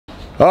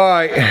All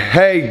right,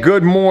 hey,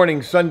 good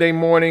morning, Sunday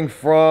morning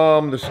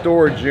from the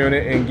storage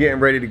unit and getting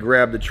ready to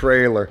grab the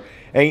trailer.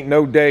 Ain't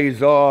no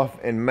days off,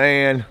 and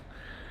man,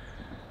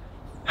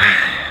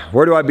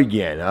 where do I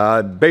begin?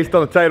 Based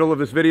on the title of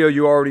this video,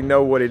 you already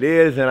know what it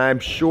is, and I'm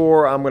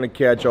sure I'm gonna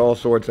catch all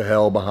sorts of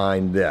hell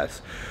behind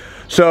this.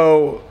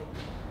 So,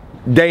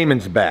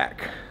 Damon's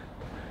back.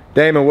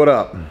 Damon, what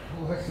up?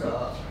 What's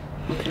up?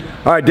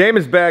 All right,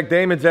 Damon's back.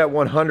 Damon's at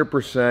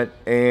 100%,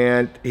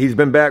 and he's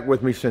been back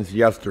with me since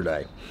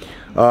yesterday.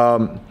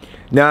 Now,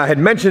 I had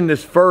mentioned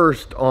this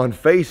first on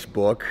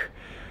Facebook,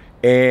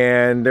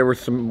 and there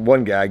was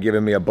one guy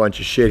giving me a bunch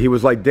of shit. He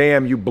was like,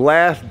 damn, you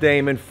blast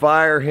Damon,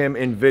 fire him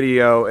in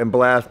video, and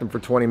blast him for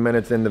 20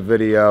 minutes in the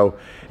video,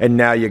 and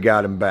now you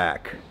got him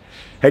back.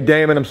 Hey,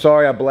 Damon, I'm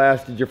sorry I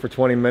blasted you for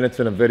 20 minutes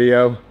in a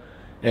video.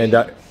 And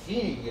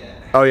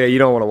oh, yeah, you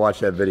don't want to watch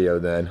that video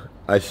then.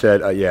 I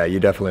said, yeah, you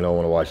definitely don't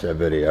want to watch that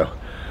video.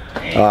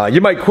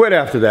 You might quit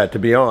after that, to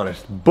be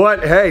honest.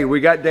 But, hey,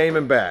 we got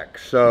Damon back,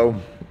 so...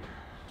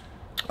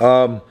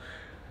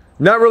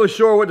 not really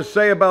sure what to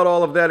say about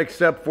all of that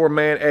except for,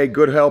 man, hey,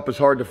 good help is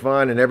hard to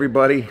find, and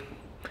everybody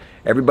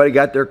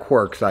got their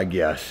quirks, I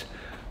guess.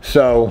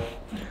 So,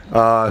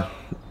 I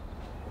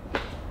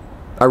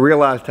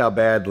realized how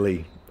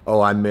badly,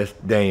 I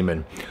missed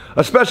Damen.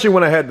 Especially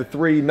when I had the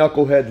three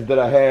knuckleheads that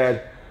I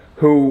had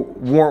who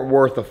weren't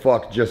worth a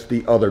fuck just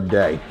the other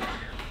day.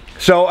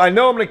 So, I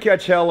know I'm going to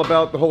catch hell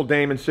about the whole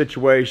Damen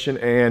situation,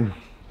 and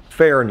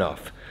fair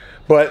enough.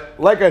 But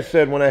like I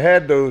said, when I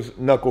had those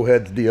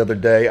knuckleheads the other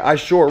day, I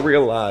sure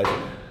realized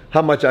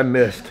how much I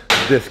missed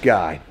this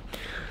guy.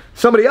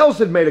 Somebody else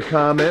had made a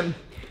comment,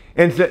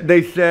 and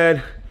they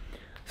said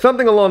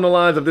something along the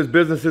lines of, this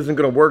business isn't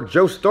going to work.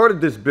 Joe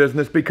started this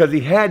business because he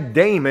had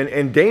Damen,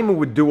 and Damen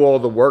would do all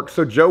the work,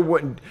 so Joe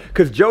wouldn't,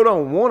 because Joe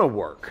don't want to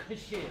work.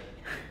 Shit.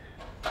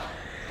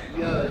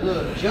 Yo,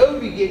 look, Joe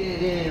be getting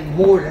it in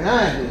more than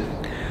I do.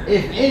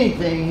 If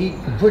anything, he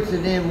puts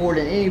it in more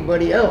than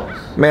anybody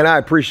else. Man, I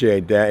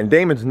appreciate that. And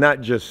Damon's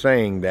not just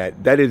saying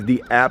that. That is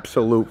the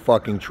absolute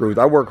fucking truth.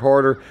 I work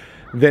harder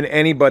than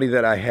anybody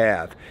that I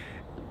have.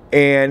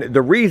 And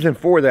the reason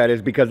for that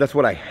is because that's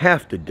what I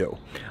have to do.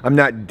 I'm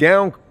not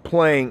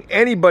downplaying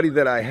anybody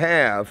that I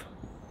have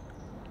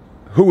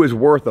who is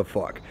worth a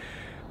fuck.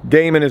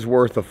 Damen is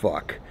worth a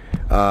fuck.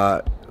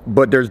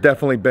 But there's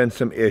definitely been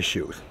some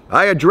issues.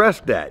 I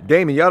addressed that.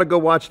 Damen, you ought to go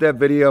watch that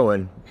video,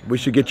 and we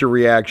should get your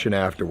reaction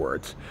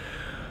afterwards.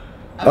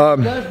 It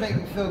does make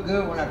me feel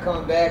good when I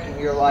come back and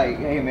you're like,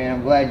 hey man,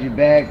 I'm glad you're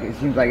back. It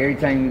seems like every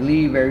time you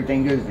leave,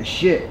 everything goes to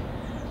shit. It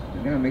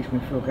kind of makes me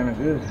feel kind of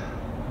good.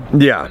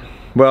 Yeah,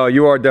 well,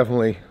 you are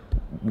definitely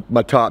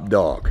my top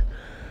dog.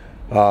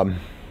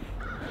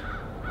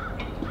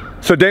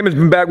 So Damon's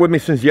been back with me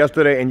since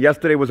yesterday, and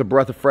yesterday was a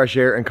breath of fresh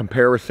air in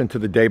comparison to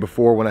the day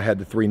before when I had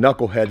the three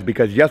knuckleheads,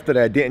 because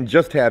yesterday I didn't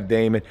just have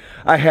Damen,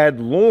 I had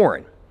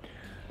Lauren,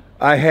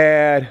 I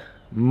had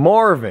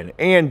Marvin,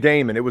 and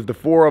Damen. It was the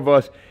four of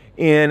us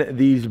in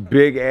these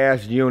big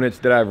ass units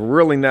that I've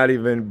really not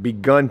even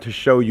begun to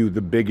show you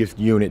the biggest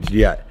units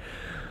yet.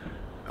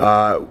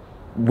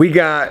 We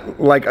got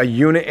like a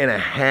unit and a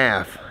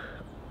half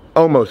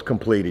almost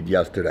completed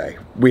yesterday.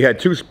 We had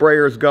two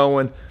sprayers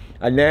going.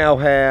 I now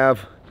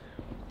have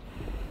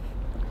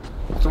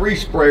 3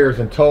 sprayers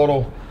in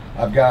total.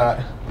 I've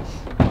got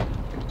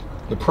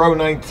the Pro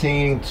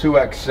 19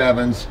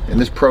 2X7s, and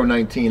this Pro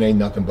 19 ain't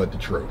nothing but the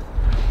truth.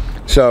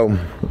 So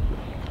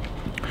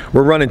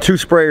we're running 2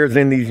 sprayers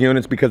in these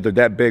units because they're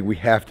that big. We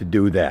have to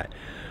do that.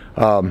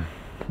 And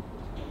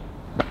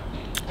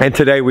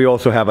today we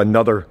also have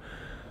another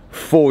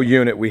full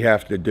unit we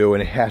have to do,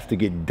 and it has to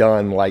get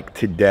done like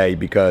today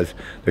because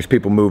there's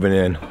people moving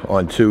in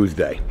on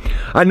Tuesday.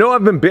 I know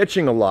I've been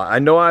bitching a lot. I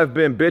know I've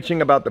been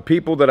bitching about the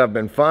people that I've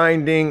been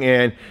finding,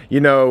 and you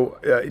know,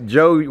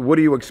 Joe, what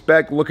do you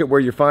expect? Look at where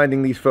you're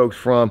finding these folks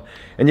from.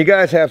 And you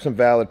guys have some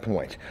valid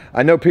points.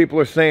 I know people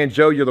are saying,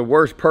 Joe, you're the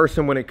worst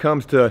person when it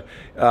comes to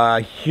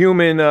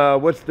human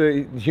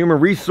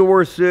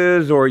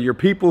resources or your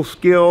people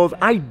skills.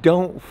 I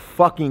don't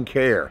fucking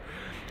care.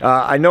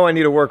 I know I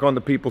need to work on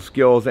the people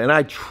skills, and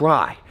I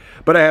try,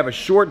 but I have a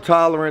short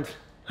tolerance,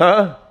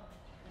 I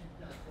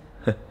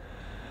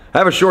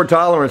have a short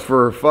tolerance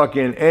for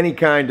fucking any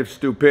kind of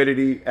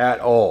stupidity at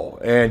all.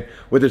 And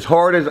with as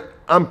hard as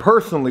I'm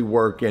personally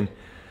working,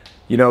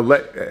 you know,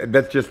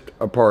 that's just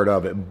a part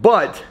of it.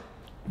 But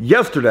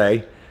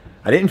yesterday,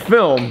 I didn't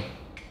film.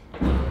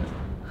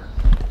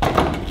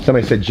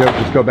 Somebody said, Joe,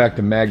 just go back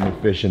to magnet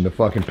fishing. The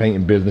fucking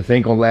painting business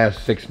ain't gonna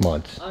last 6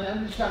 months.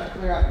 I'm just trying to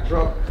clear out the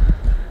truck.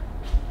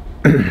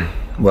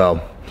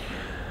 Well,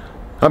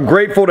 I'm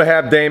grateful to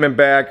have Damen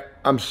back.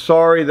 I'm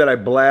sorry that I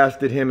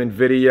blasted him in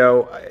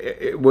video.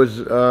 It was,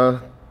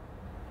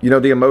 you know,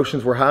 the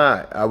emotions were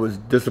high. I was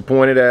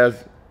disappointed,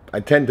 as I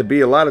tend to be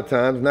a lot of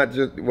times, not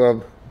just,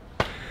 well,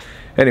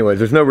 anyways,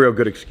 there's no real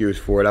good excuse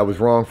for it. I was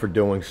wrong for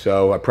doing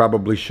so. I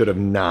probably should have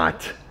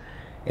not.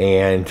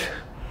 And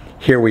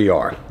here we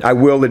are. I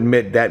will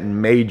admit that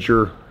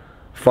major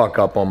fuck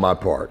up on my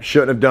part.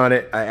 Shouldn't have done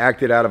it. I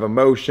acted out of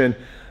emotion.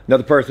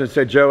 Another person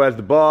said, Joe, as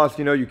the boss,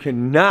 you know, you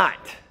cannot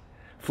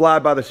fly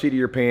by the seat of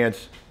your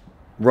pants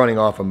running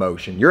off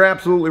emotion. You're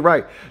absolutely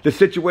right. The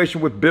situation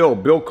with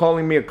Bill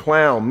calling me a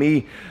clown,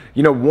 me,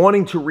 you know,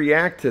 wanting to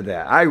react to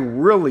that. I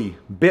really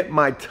bit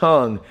my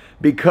tongue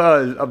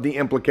because of the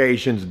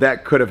implications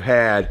that could have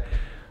had,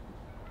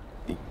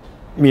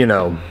 you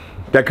know,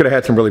 that could have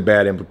had some really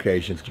bad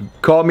implications. You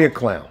called me a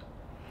clown.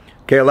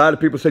 Okay, a lot of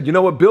people said, you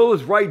know what, Bill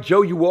is right,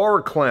 Joe, you are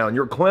a clown.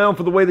 You're a clown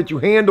for the way that you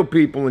handle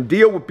people and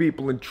deal with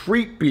people and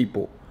treat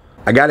people.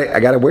 I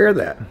gotta wear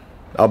that.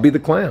 I'll be the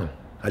clown.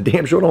 I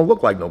damn sure don't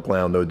look like no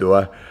clown though, do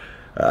I?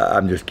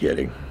 I'm just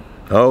kidding.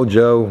 Oh,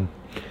 Joe.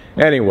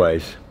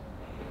 Anyways,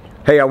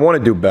 hey, I want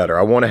to do better.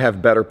 I want to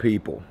have better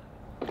people.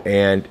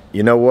 And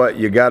you know what?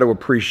 You got to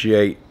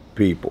appreciate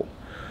people.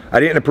 I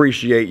didn't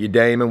appreciate you,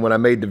 Damen, when I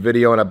made the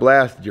video and I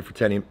blasted you for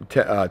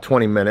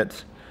 20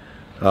 minutes.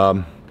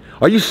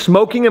 Are you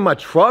smoking in my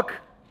truck?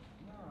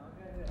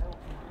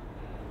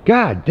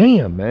 God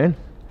damn, man.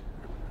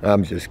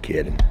 I'm just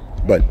kidding.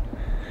 But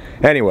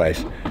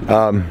anyways,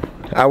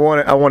 I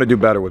want to do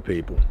better with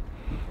people.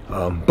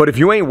 But if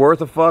you ain't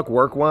worth a fuck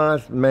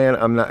work-wise, man,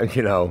 I'm not,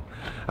 you know,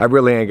 I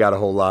really ain't got a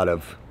whole lot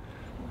of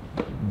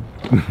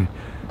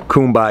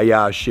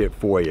kumbaya shit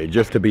for you,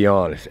 just to be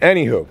honest.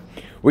 Anywho,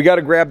 we got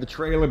to grab the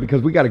trailer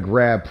because we got to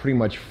grab pretty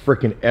much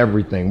freaking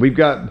everything. We've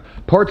got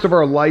parts of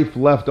our life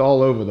left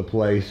all over the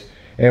place,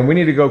 and we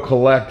need to go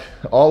collect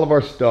all of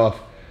our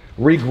stuff,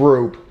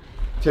 regroup.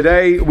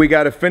 Today, we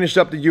got to finish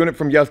up the unit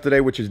from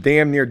yesterday, which is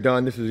damn near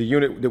done. This is a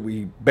unit that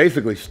we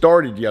basically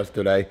started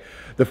yesterday.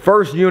 The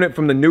first unit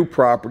from the new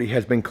property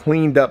has been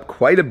cleaned up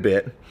quite a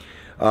bit.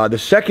 The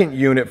second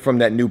unit from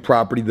that new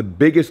property, the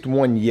biggest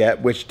one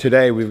yet, which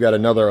today we've got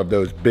another of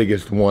those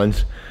biggest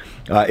ones,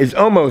 is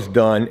almost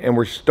done. And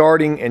we're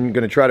starting and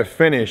going to try to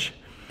finish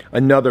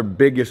another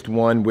biggest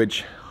one,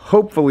 which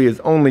hopefully is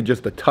only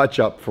just a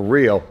touch-up for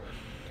real,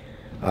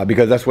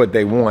 because that's what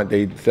they want.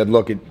 They said,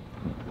 look,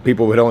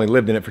 people had only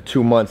lived in it for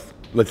 2 months.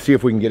 Let's see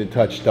if we can get it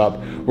touched up.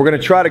 We're going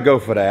to try to go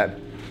for that.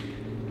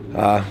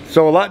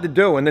 So a lot to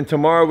do. And then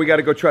tomorrow we got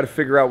to go try to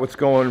figure out what's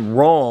going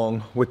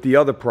wrong with the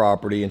other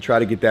property and try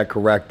to get that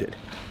corrected.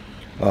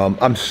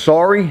 I'm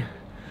sorry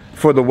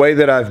for the way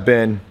that I've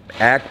been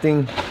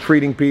acting,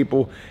 treating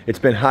people. It's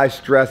been high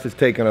stress. It's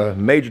taken a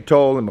major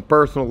toll in my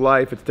personal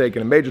life. It's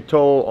taken a major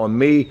toll on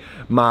me,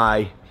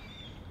 my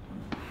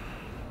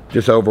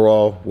just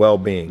overall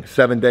well-being.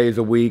 7 days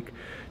a week,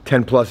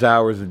 10 plus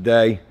hours a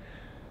day,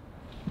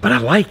 but I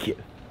like it.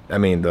 I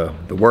mean, the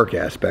work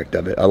aspect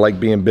of it. I like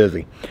being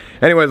busy.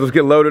 Anyways, let's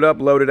get loaded up,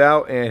 loaded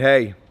out, and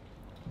hey,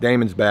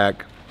 Damen's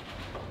back.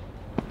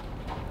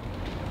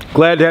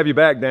 Glad to have you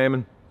back,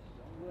 Damen.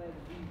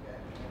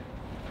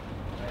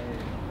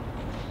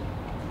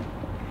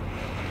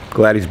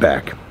 Glad he's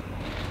back.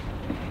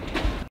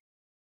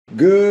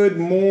 Good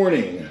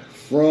morning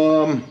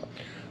from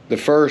the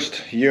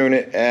first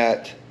unit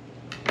at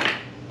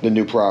the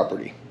new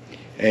property.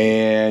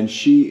 And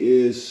she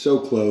is so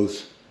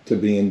close to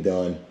being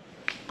done.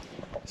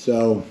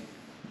 So,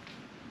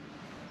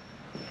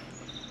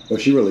 well,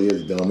 she really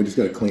is done. We just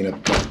got to clean up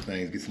a couple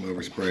things, get some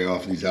overspray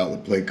off these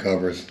outlet plate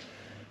covers.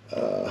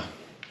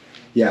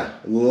 Yeah,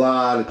 a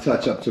lot of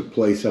touch-up took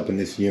place up in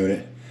this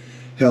unit.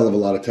 Hell of a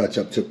lot of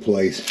touch-up took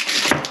place.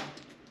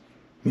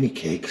 Mini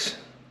cakes.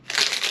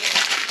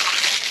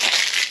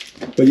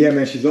 But yeah,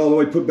 man, she's all the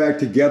way put back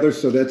together,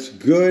 so that's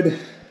good.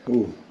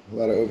 Ooh. A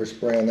lot of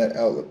overspray on that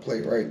outlet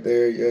plate right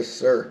there. Yes,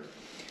 sir.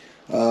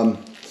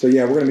 So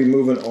yeah, we're going to be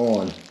moving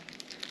on.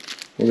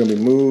 We're going to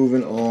be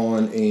moving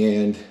on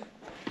and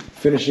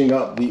finishing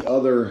up the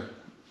other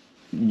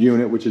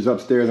unit, which is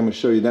upstairs. I'm going to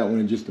show you that one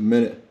in just a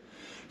minute.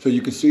 So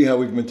you can see how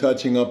we've been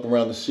touching up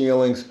around the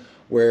ceilings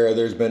where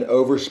there's been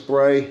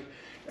overspray.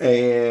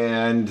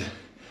 And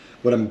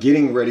what I'm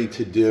getting ready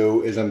to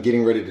do is I'm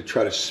getting ready to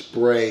try to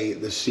spray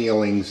the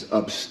ceilings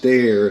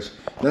upstairs.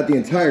 Not the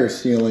entire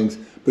ceilings,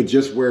 but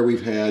just where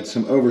we've had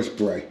some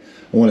overspray.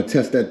 I want to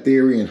test that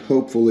theory, and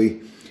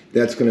hopefully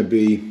that's going to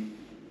be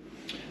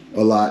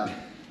a lot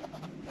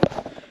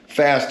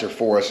faster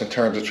for us in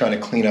terms of trying to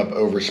clean up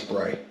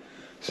overspray.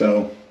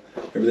 So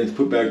everything's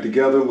put back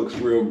together, looks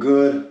real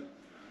good.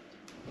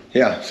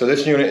 Yeah, so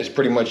this unit is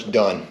pretty much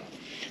done.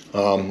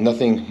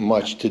 Nothing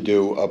much to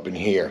do up in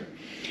here.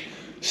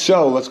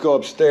 So let's go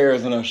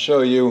upstairs and I'll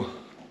show you.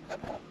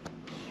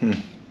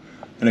 And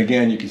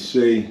again, you can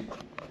see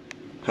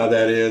how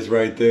that is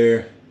right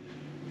there.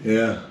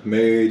 Yeah,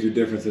 major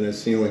difference in that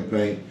ceiling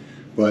paint.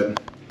 But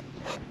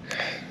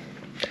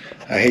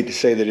I hate to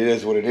say that it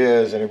is what it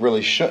is, and it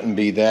really shouldn't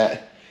be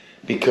that,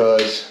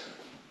 because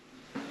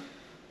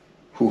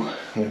I'm gonna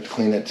have to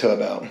clean that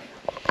tub out.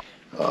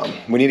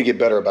 We need to get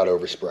better about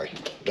overspray.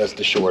 That's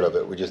the short of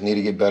it. We just need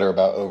to get better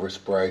about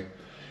overspray,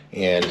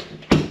 and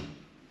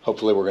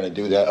hopefully we're going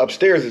to do that.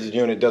 Upstairs, this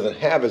unit doesn't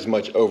have as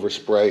much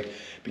overspray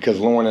because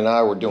Lauren and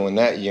I were doing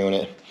that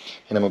unit,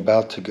 and I'm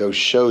about to go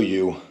show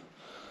you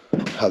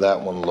how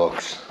that one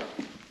looks.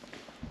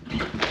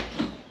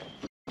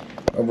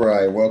 All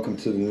right, welcome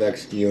to the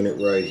next unit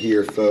right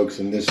here, folks,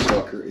 and this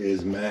sucker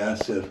is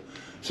massive.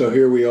 So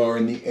here we are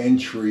in the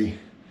entry,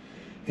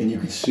 and you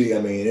can see, I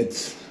mean,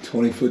 it's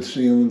 20-foot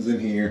ceilings in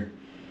here.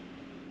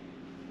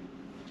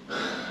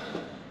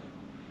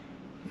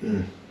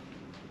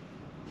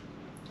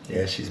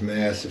 Yeah, she's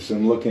massive. So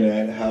I'm looking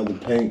at how the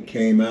paint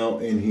came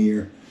out in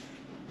here.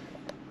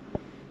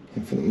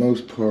 And for the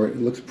most part, it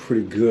looks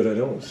pretty good. I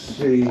don't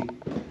see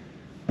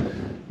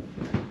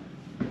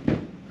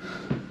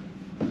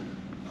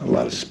a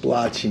lot of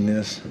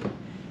splotchiness.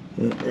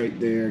 Right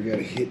there,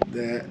 gotta hit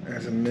that.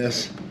 There's a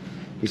miss.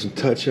 Do some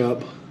touch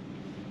up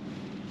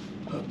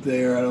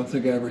there. I don't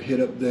think I ever hit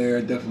up there.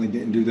 I definitely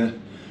didn't do that.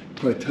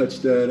 Probably touch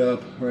that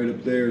up right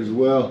up there as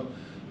well.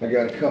 I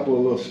got a couple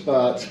of little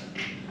spots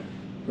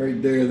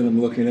right there that I'm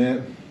looking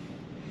at.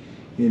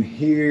 In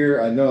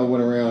here, I know I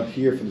went around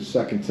here for the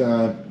second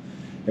time.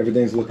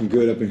 Everything's looking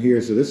good up in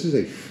here. So this is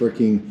a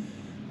freaking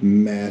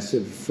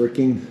massive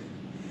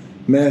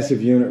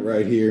unit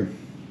right here.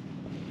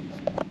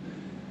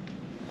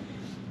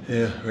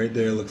 Yeah, right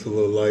there looks a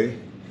little light.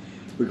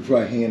 We could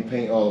probably hand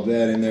paint all of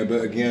that in there,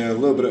 but again, a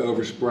little bit of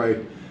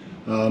overspray.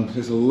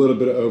 There's a little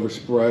bit of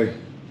overspray.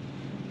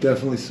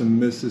 Definitely some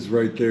misses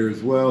right there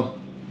as well.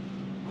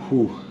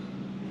 Whew.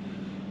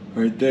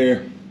 Right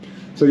there.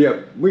 So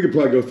yeah, we could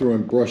probably go through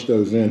and brush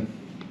those in.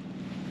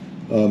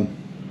 And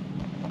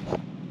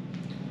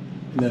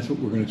that's what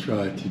we're gonna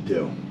try to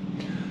do.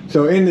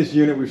 So in this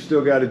unit, we've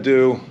still got to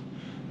do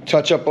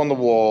touch up on the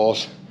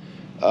walls,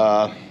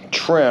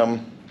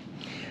 trim,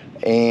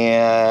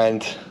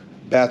 and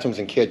bathrooms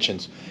and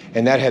kitchens.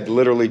 And that had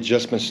literally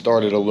just been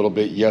started a little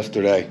bit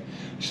yesterday.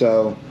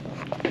 So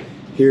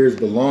here's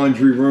the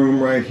laundry room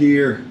right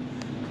here.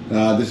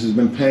 This has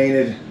been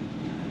painted,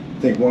 I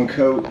think one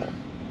coat.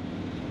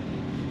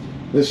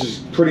 This is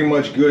pretty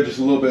much good, just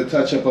a little bit of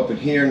touch up in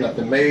here,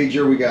 nothing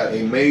major. We got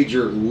a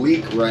major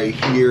leak right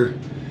here,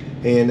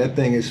 and that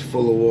thing is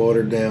full of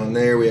water down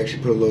there. We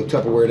actually put a little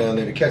Tupperware down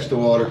there to catch the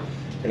water,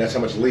 and that's how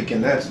much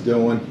leaking that's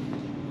doing.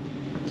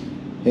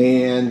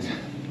 And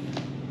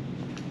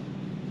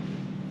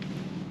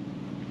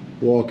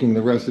walking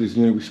the rest of this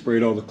unit, we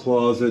sprayed all the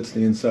closets,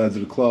 the insides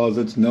of the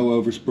closets, no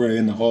overspray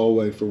in the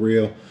hallway for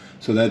real.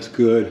 So that's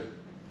good.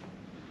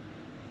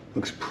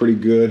 Looks pretty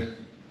good.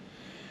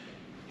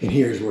 And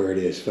here's where it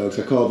is, folks.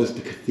 I call this the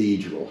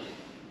cathedral.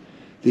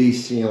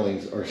 These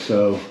ceilings are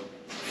so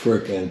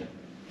freaking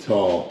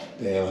tall.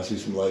 Damn, I see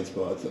some light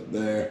spots up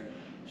there.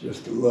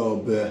 Just a little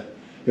bit.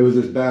 It was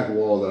this back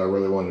wall that I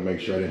really wanted to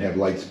make sure I didn't have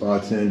light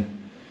spots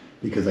in,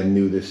 because I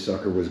knew this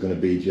sucker was going to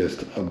be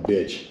just a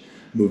bitch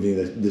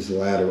moving this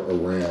ladder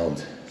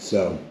around.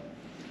 So,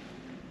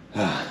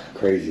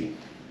 crazy.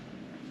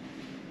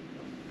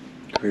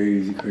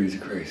 Crazy, crazy,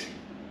 crazy.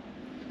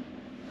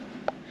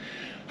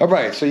 All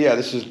right, so yeah,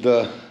 this is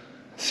the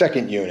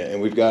second unit,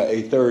 and we've got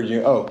a third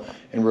unit. Oh,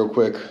 and real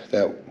quick,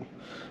 that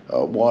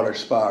water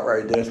spot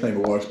right there, that's not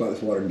even a water spot,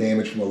 that's water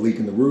damage from a leak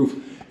in the roof.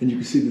 And you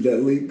can see that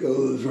that leak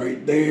goes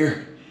right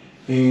there.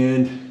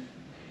 And,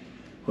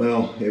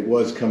 well, it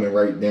was coming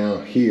right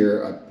down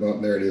here.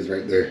 Oh, there it is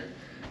right there.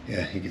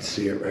 Yeah, you can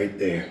see it right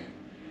there.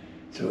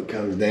 So it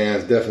comes down,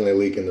 it's definitely a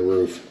leak in the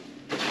roof.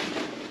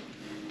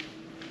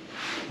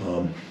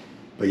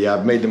 But yeah,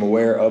 I've made them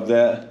aware of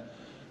that.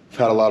 I've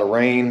had a lot of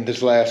rain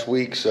this last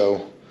week,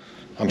 so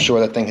I'm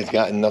sure that thing has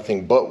gotten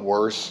nothing but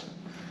worse.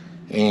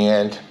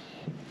 And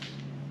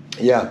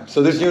yeah,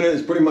 so this unit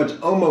is pretty much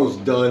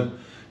almost done.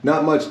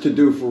 Not much to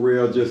do for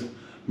real, just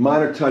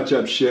minor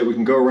touch-up shit. We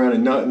can go around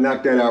and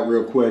knock that out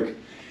real quick.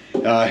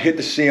 Hit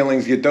the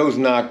ceilings, get those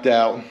knocked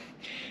out,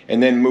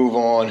 and then move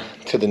on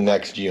to the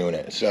next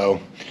unit. So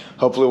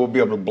hopefully we'll be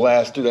able to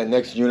blast through that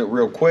next unit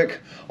real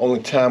quick. Only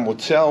time will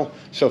tell.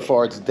 So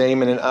far it's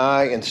Damon and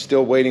I, and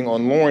still waiting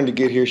on Lauren to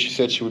get here. She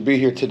said she would be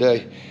here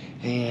today,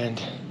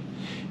 and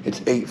it's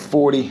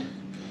 8:40.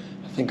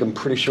 I'm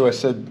pretty sure I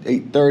said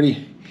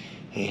 8:30,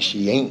 and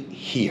she ain't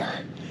here.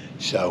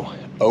 So,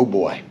 oh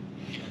boy,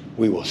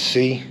 we will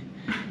see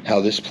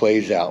how this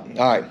plays out.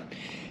 All right,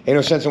 ain't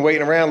no sense in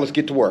waiting around. Let's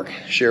get to work.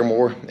 Share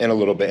more in a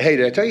little bit. Hey,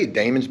 did I tell you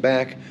Damon's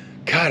back?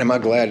 God, am I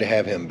glad to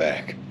have him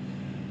back.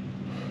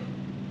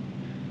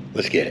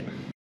 Let's get it.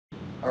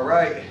 All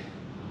right,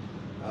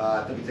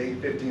 I think it's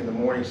 8:50 in the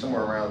morning,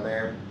 somewhere around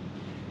there.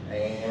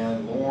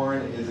 And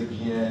Lauren is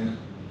again,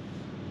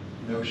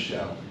 no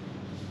show.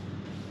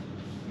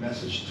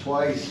 Message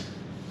twice,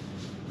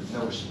 there's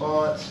no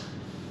response.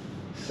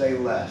 Say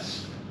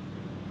less.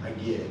 I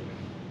get it.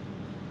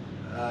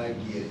 I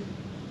get it.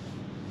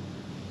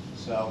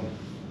 So,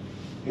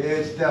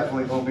 it's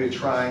definitely going to be a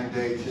trying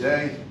day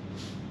today.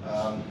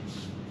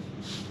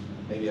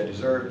 Maybe I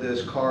deserve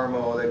this, karma,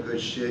 all that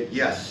good shit.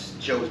 Yes,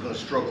 Joe's going to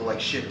struggle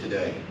like shit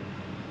today.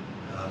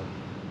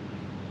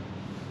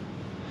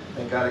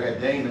 Thank God I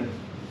got Damen.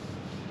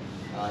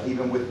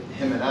 Even with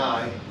him and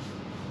I,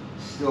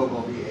 still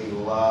going to be a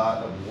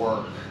lot of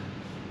work.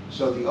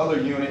 So the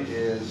other unit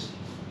is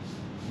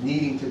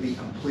needing to be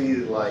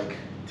completed like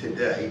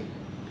today.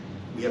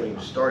 We haven't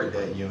even started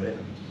that unit.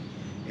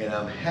 And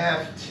I'm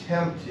half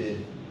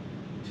tempted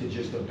to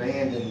just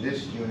abandon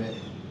this unit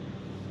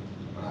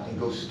and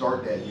go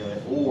start that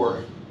unit,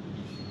 or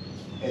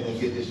and then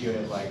get this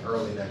unit like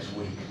early next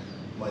week,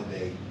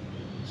 Monday,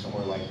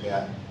 somewhere like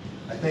that.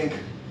 I think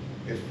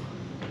if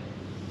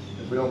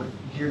we don't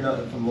hear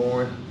nothing from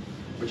Lauren,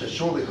 which I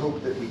surely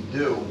hope that we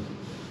do,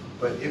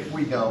 but if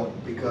we don't,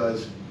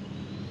 because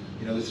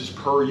you know, this is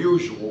per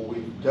usual,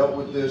 we've dealt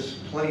with this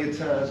plenty of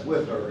times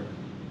with her.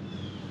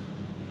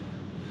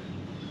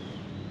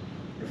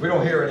 If we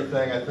don't hear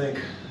anything, I think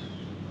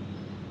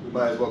we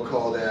might as well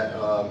call that,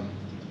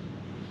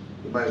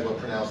 we might as well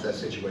pronounce that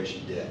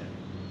situation dead.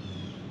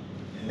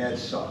 And that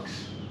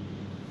sucks.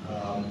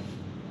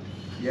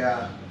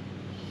 Yeah,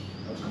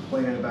 I was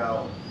complaining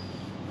about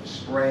the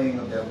spraying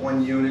of that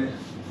one unit,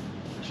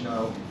 but you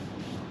know,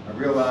 I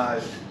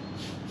realized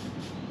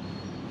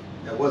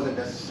that wasn't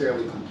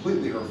necessarily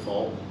completely her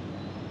fault.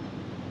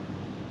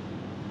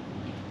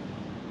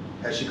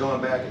 Had she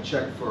gone back and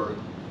checked for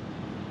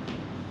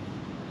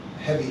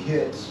heavy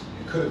hits,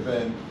 it could have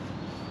been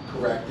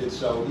corrected.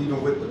 So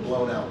even with the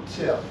blown out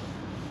tip,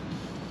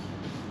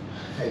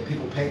 hey,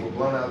 people paint with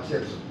blown out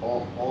tips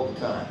all the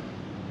time,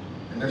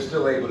 and they're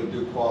still able to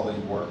do quality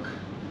work.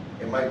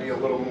 It might be a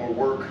little more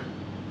work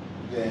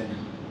than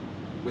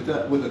with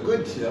a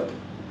good tip,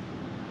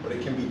 but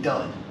it can be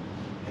done.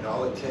 And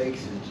all it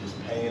takes is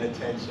just paying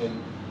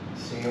attention,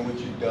 seeing what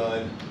you've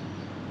done,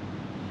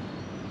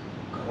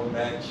 going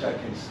back,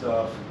 checking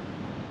stuff.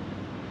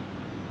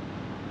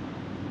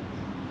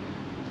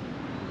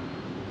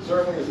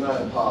 Certainly is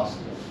not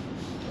impossible.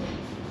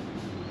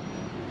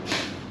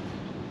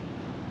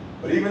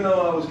 But even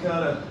though I was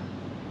kind of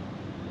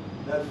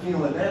not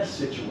feeling that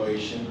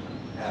situation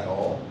at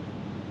all,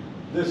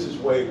 this is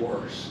way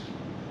worse.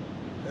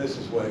 This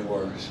is way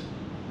worse.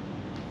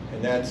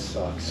 And that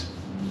sucks.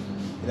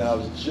 You know, I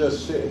was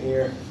just sitting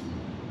here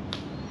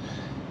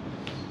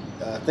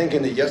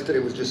thinking that yesterday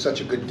was just such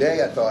a good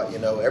day. I thought, you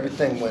know,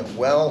 everything went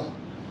well.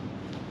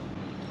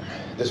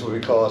 This would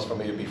be cause for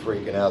me to be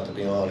freaking out, to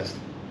be honest.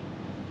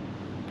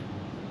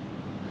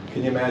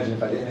 Can you imagine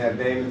if I didn't have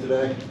Damen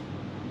today?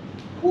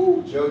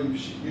 Whoo, Joe, you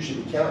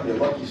should be counting your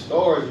lucky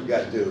stars you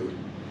got, dude.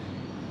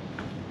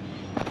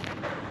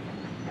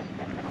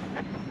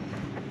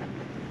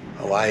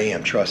 Oh, I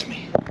am, trust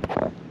me.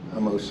 I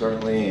most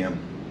certainly am.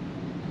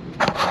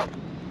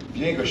 If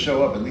you ain't gonna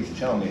show up, at least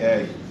tell me,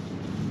 hey,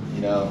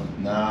 you know,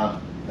 nah,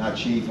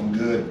 Chief, I'm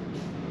good.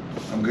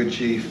 I'm good,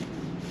 Chief.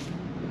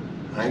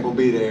 I ain't gonna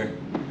be there.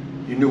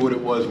 You knew what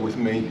it was with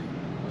me.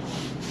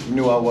 You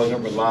knew I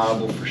wasn't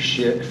reliable for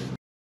shit.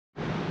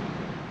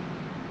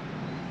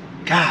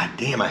 God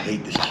damn, I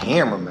hate this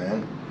camera,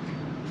 man.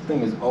 This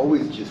thing is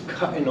always just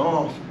cutting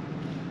off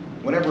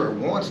whenever it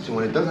wants to,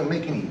 and it doesn't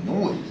make any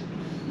noise.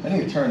 I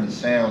need to turn the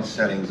sound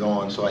settings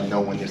on so I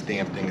know when this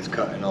damn thing is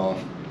cutting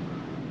off.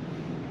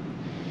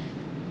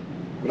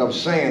 What I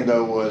was saying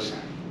though was,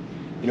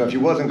 you know, if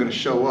you wasn't gonna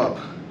show up,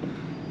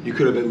 you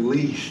could have at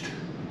least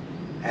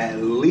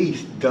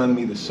done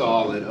me the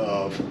solid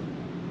of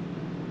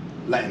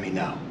letting me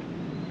know.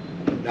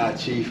 Nah,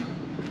 Chief,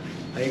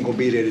 I ain't gonna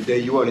be there today.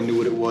 You already knew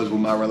what it was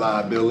with my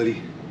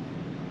reliability.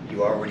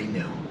 You already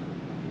knew.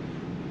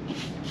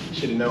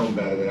 Should have known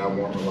better that I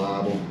weren't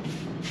reliable.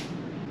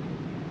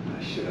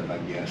 I should have, I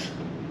guess.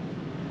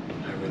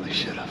 I really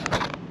should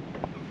have.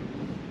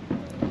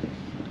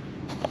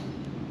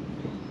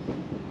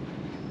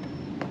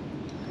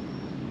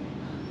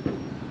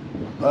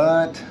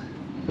 But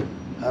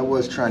I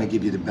was trying to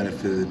give you the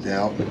benefit of the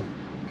doubt.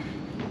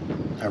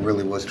 I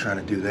really was trying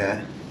to do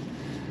that.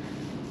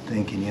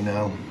 Thinking, you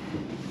know,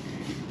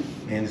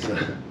 man, it's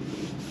a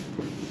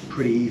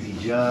pretty easy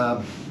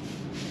job.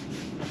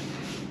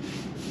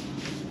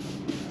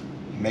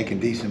 Making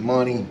decent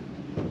money.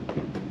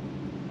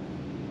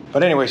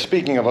 But anyway,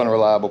 speaking of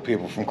unreliable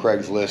people from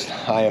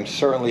Craigslist, I am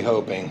certainly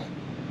hoping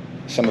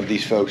some of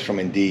these folks from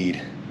Indeed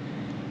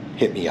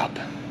hit me up.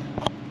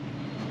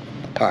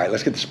 All right,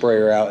 let's get the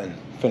sprayer out and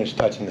finish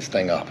touching this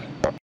thing up.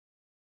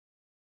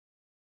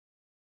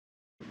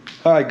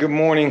 All right, good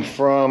morning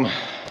from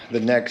the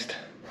next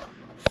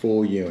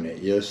full unit.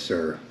 Yes,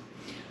 sir.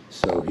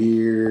 So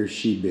here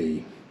she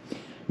be.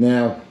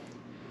 Now,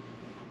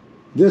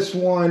 this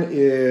one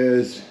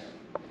is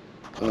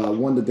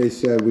one that they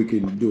said we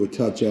could do a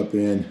touch up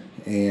in,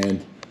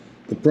 and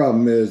the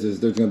problem is there's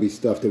going to be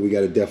stuff that we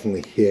got to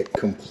definitely hit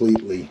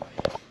completely.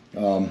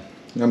 I'm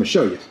going to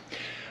show you.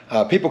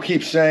 People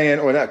keep saying,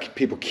 or not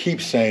people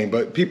keep saying,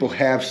 but people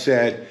have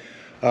said,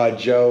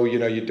 Joe, you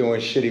know, you're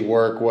doing shitty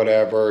work,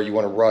 whatever. You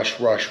want to rush,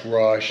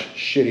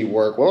 shitty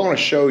work. Well, I want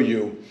to show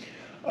you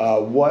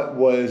what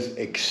was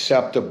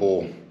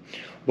acceptable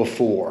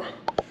before.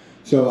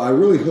 So I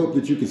really hope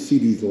that you can see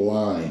these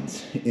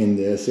lines in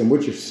this. And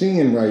what you're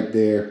seeing right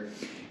there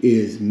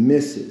is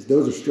misses.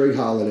 Those are straight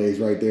holidays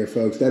right there,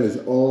 folks. That is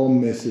all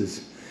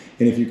misses.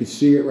 And if you can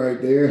see it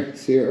right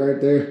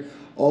there,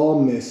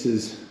 all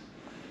misses.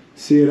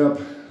 See it up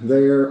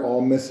there,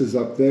 all misses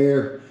up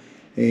there.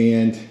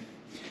 And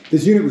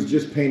this unit was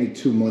just painted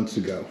 2 months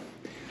ago.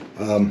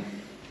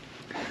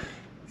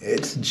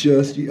 It's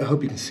just, I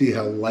hope you can see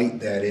how light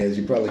that is.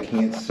 You probably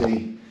can't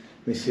see.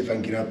 Let me see if I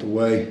can get out the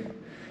way.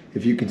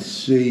 If you can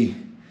see,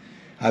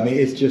 I mean,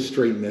 it's just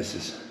straight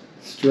misses.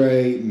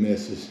 Straight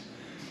misses.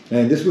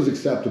 And this was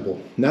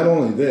acceptable. Not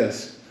only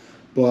this,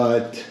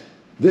 but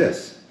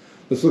this.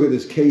 Let's look at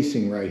this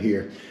casing right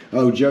here.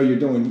 Oh, Joe, you're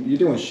doing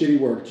shitty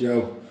work,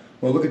 Joe.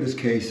 Well, look at this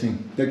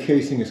casing. That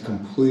casing is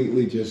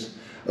completely just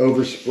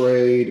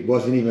oversprayed. It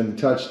wasn't even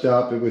touched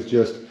up. It was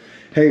just,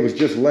 hey, it was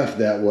just left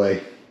that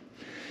way.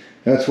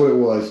 That's what it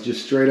was,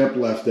 just straight up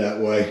left that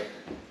way.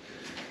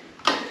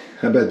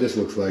 I bet this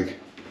looks like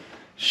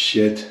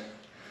shit.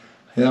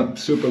 Yep,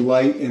 super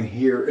light in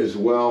here as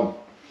well.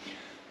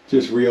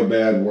 Just real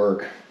bad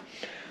work.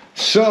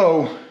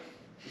 So,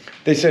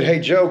 they said, hey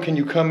Joe, can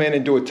you come in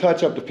and do a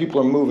touch-up? The people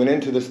are moving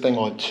into this thing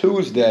on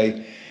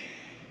Tuesday.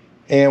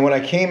 And when I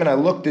came and I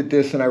looked at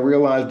this and I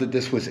realized that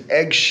this was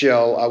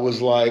eggshell, I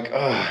was like,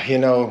 you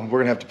know,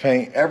 we're gonna have to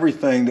paint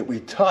everything that we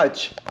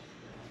touch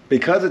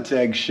because it's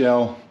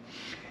eggshell.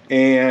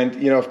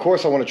 And, you know, of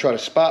course I want to try to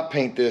spot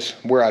paint this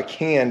where I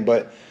can,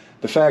 but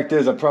the fact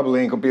is I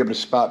probably ain't gonna be able to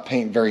spot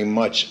paint very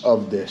much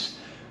of this.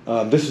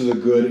 This is a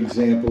good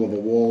example of a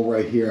wall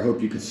right here. I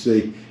hope you can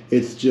see.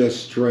 It's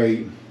just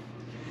straight.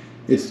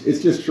 It's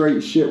just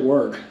straight shit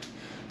work.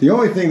 The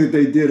only thing that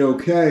they did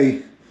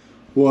okay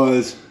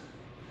was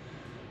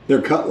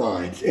their cut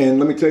lines. And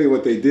let me tell you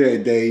what they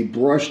did. They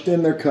brushed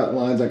in their cut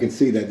lines. I can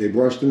see that. They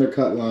brushed in their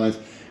cut lines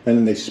and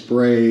then they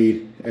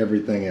sprayed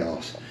everything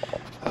else.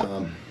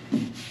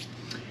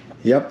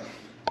 Yep.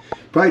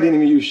 Probably didn't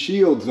even use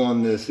shields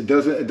on this. It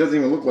doesn't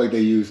even look like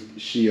they used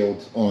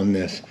shields on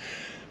this.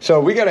 So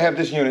we got to have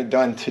this unit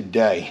done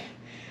today.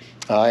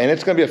 And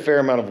it's going to be a fair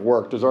amount of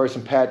work. There's already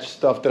some patch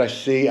stuff that I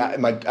see. I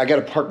got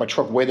to park my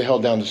truck way the hell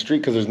down the street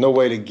because there's no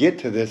way to get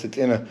to this. It's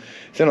in a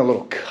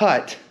little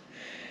cut.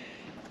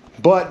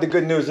 But the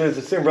good news is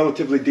it's in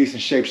relatively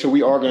decent shape. So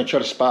we are going to try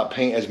to spot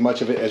paint as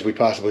much of it as we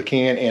possibly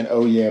can. And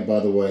oh yeah,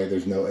 by the way,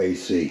 there's no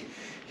AC.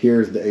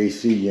 Here's the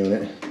AC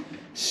unit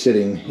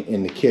sitting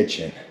in the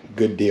kitchen.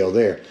 Good deal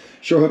there.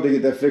 Sure hope they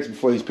get that fixed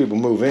before these people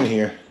move in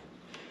here.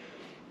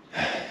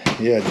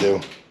 Yeah, I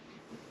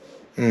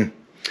do.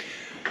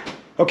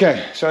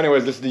 Okay, so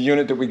anyways, this is the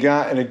unit that we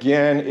got, and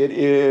again, it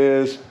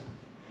is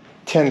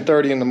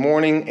 10:30 in the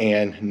morning,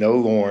 and no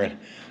Lauren.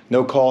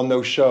 No call,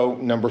 no show,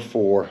 number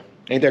 4.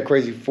 Ain't that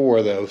crazy, 4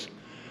 of those?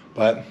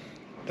 But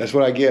that's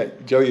what I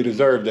get. Joe, you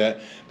deserve that,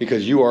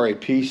 because you are a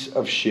piece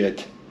of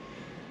shit.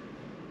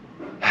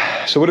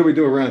 So what do we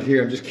do around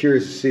here? I'm just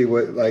curious to see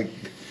what, like,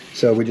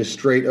 so we just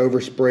straight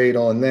oversprayed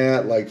on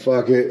that, like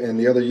fuck it. And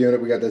the other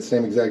unit, we got that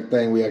same exact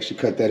thing. We actually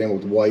cut that in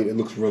with white. It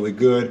looks really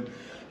good.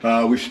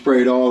 We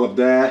sprayed all of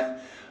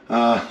that.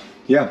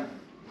 Yeah.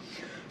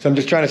 So I'm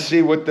just trying to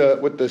see what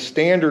the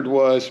standard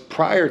was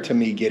prior to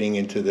me getting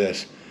into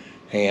this.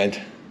 And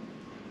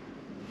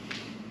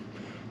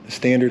the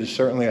standard is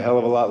certainly a hell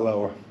of a lot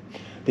lower.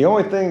 The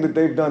only thing that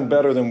they've done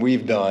better than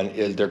we've done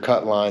is their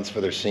cut lines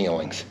for their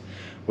ceilings.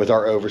 With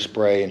our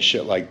overspray and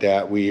shit like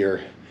that, we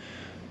are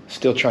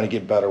still trying to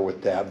get better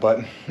with that.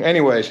 But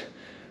anyways,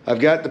 I've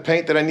got the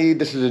paint that I need.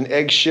 This is an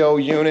eggshell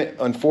unit.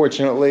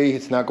 Unfortunately,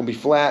 it's not going to be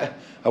flat.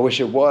 I wish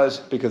it was,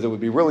 because it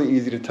would be really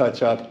easy to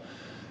touch up.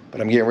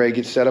 But I'm getting ready to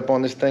get set up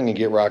on this thing and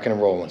get rocking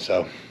and rolling.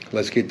 So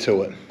let's get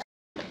to it.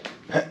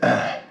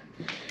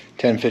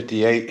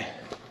 10:58,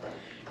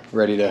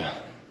 ready to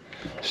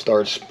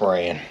start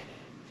spraying.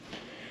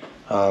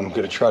 I'm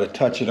going to try to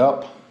touch it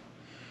up,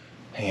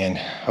 and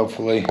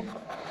hopefully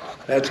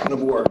that's going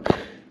to work.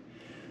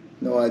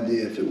 No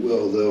idea if it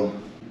will, though.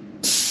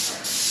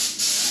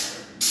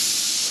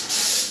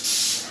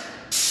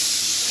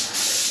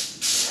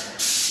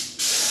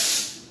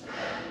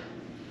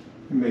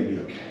 Maybe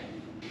okay.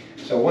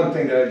 So one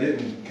thing that I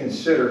didn't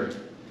consider,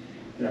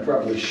 and I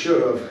probably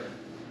should have,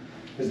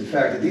 is the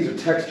fact that these are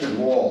textured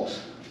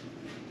walls.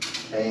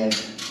 And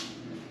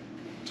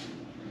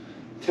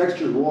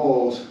textured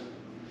walls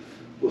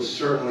will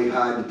certainly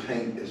hide the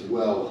paint as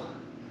well.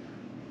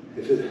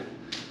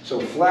 So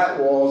flat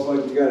walls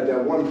like we got at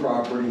that one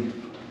property,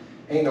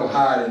 ain't no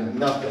hiding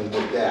nothing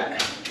with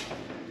that.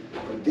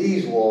 But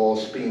these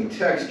walls being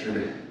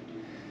textured,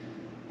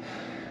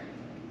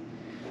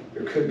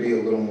 there could be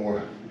a little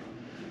more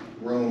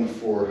room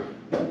for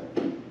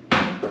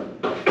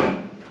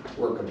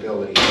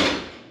workability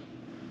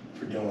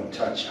for doing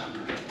touch-up.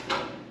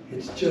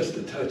 It's just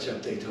a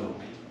touch-up, they told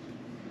me.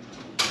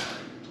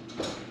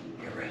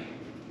 Get ready.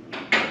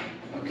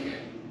 Okay.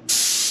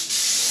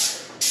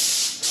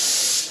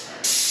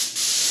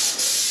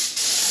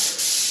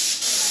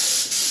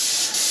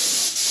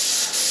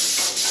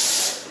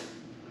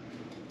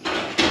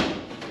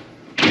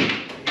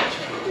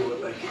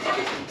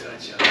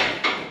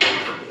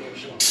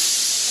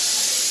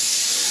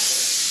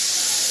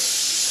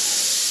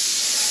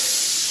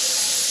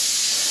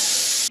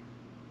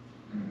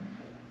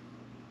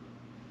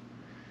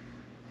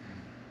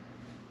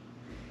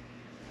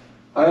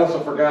 I also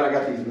forgot I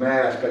got these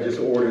masks. I just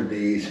ordered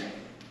these.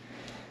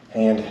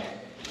 And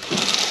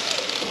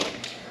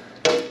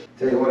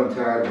tell you what, I'm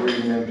tired of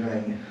breathing in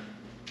pain.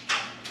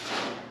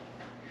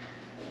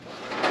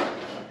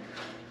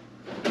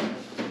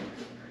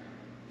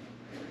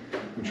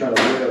 I'm trying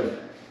to live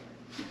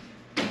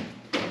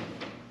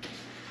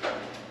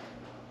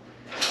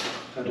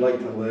like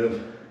to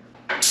live.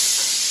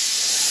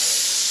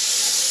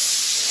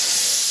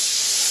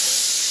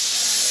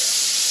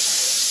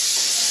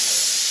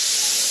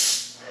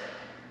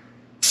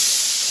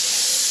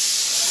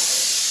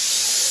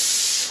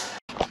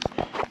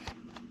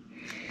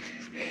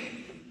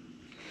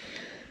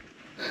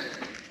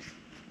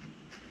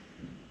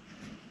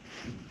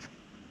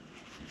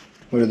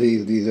 What are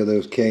these? These are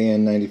those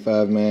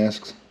KN95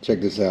 masks.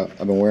 Check this out.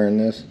 I've been wearing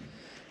this.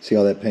 See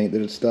all that paint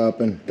that it's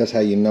stopping? That's how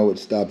you know it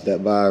stops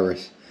that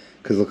virus.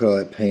 Because look at all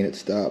that paint it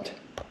stopped.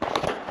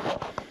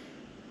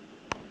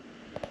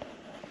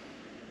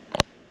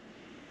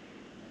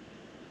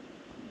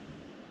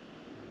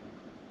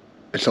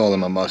 It's all in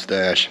my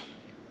mustache.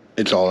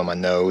 It's all in my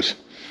nose.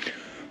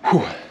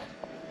 Whew.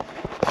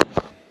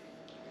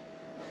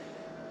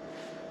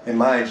 And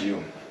mind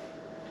you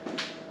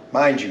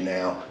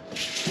now,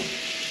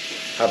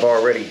 I've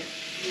already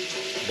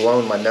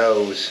blown my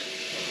nose.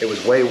 It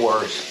was way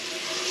worse.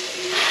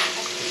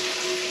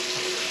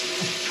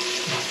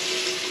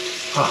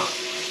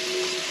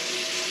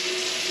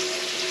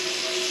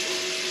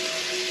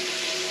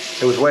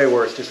 It was way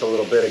worse just a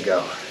little bit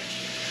ago.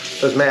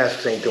 Those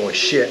masks ain't doing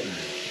shit.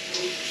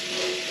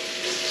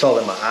 It's all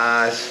in my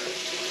eyes.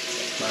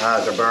 My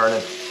eyes are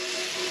burning.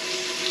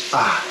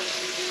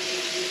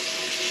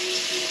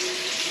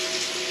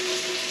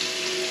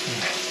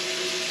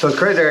 So it's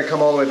crazy I gotta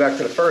come all the way back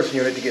to the first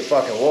unit to get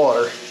fucking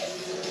water.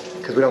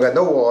 Because we don't got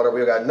no water,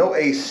 we got no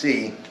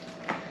AC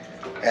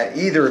at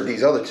either of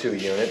these other two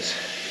units.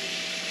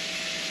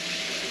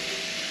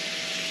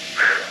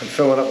 I'm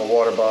filling up my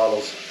water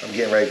bottles. I'm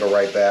getting ready to go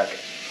right back.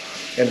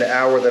 In the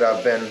hour that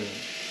I've been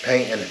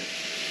painting,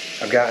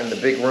 I've gotten the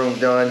big room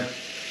done.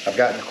 I've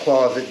gotten the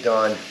closet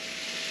done.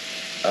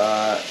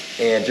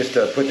 And just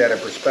to put that in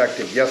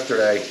perspective,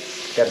 yesterday,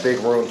 that big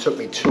room took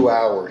me 2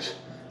 hours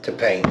to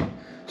paint.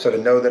 So to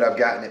know that I've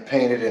gotten it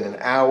painted in an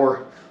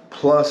hour,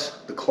 plus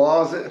the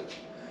closet,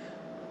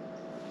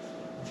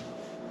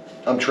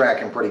 I'm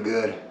tracking pretty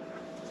good.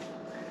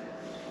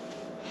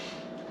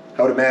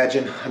 I would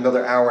imagine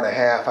another hour and a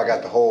half, I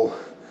got the whole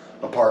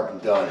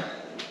apartment done.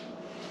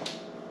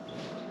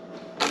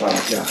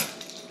 Oh God.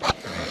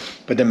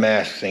 But the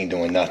masks ain't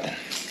doing nothing.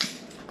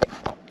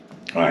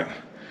 All right,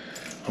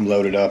 I'm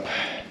loaded up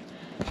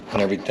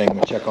and everything. I'm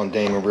gonna check on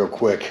Damen real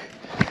quick,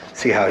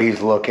 see how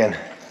he's looking.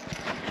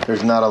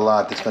 There's not a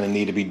lot that's gonna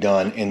need to be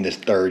done in this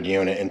third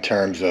unit in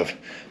terms of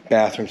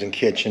bathrooms and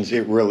kitchens.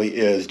 It really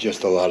is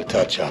just a lot of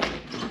touch up.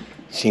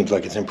 Seems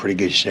like it's in pretty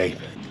good shape.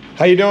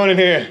 How you doing in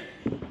here?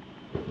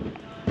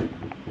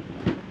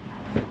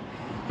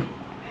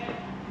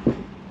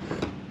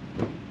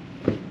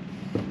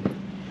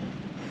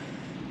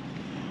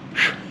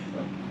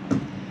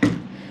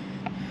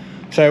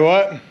 Say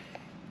what?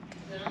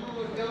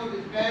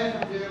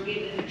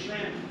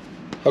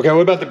 Okay,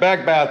 what about the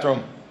back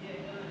bathroom?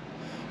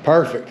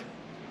 Perfect.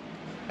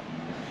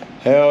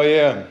 Hell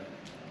yeah.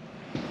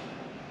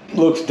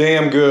 Looks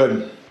damn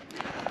good.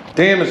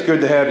 Damn, it's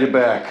good to have you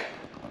back.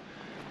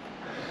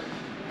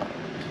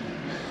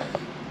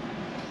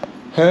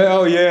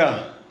 Hell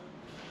yeah.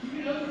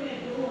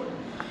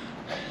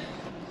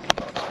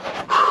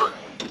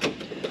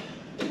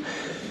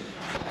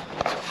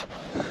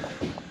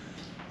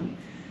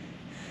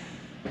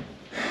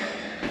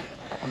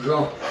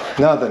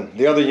 Nothing.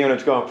 The other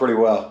unit's going pretty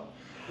well.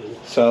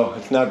 So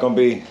it's not going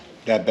to be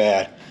that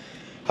bad.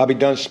 I'll be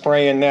done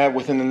spraying that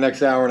within the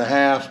next hour and a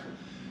half.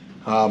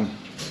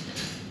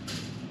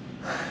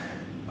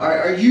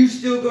 Are you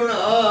still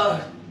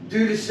gonna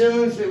do the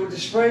ceilings with the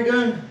spray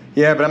gun?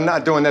 Yeah, but I'm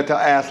not doing that till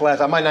ass last.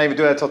 I might not even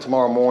do that till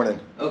tomorrow morning.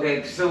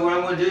 Okay, so what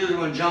I'm gonna do is I'm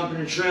gonna jump in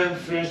the trim,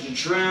 finish the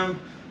trim,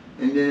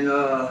 and then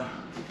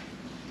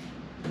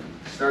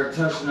start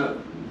touching up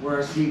where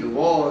I see the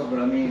walls, but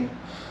I mean...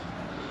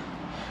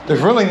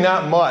 There's really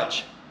not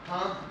much.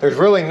 Huh? There's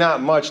really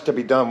not much to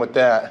be done with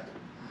that.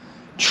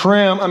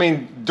 Trim, I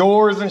mean,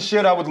 doors and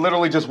shit, I would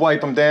literally just wipe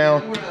them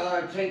down. I'm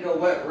gonna take a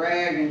wet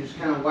rag and just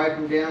kind of wipe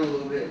them down a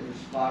little bit and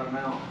just spot them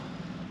out.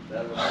 All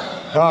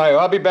right,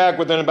 well, I'll be back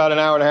within about an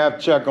hour and a half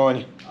to check on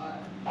you.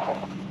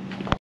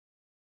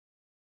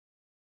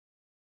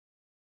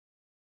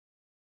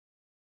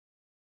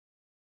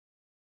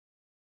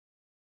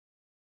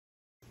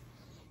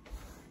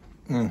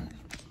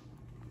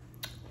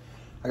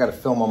 I gotta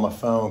film on my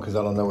phone because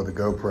I don't know where the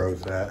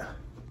GoPro's at.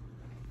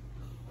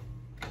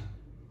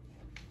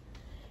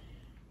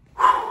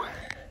 Whew.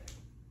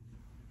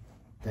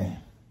 Damn.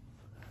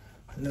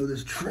 I know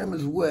this trim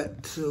is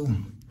wet too.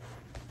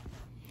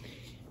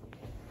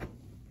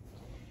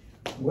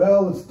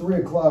 Well, it's 3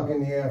 o'clock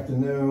in the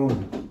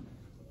afternoon.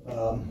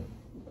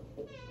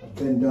 I've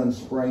been done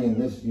spraying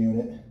this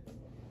unit.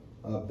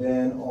 I've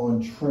been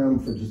on trim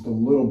for just a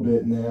little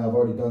bit now. I've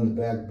already done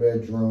the back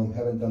bedroom.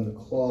 Haven't done the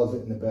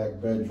closet in the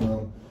back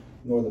bedroom,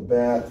 nor the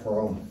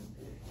bathroom.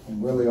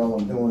 And really all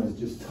I'm doing is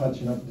just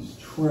touching up this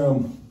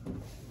trim.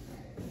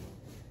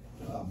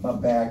 My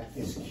back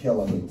is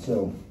killing me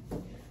too.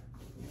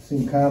 I've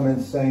seen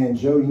comments saying,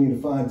 Joe, you need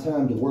to find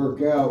time to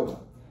work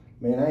out.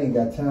 Man, I ain't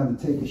got time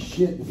to take a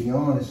shit, to be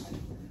honest.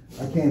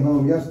 I came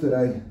home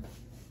yesterday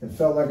and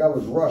felt like I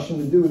was rushing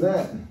to do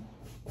that.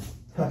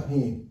 I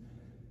mean,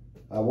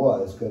 I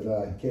was, because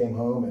I came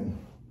home and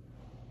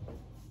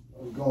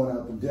I was going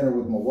out to dinner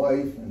with my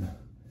wife and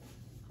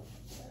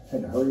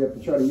had to hurry up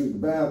to try to use the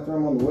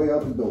bathroom on the way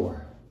out the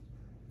door.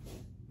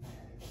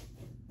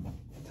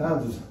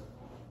 Times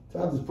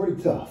is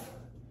pretty tough.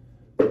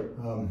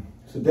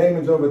 So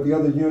Damon's over at the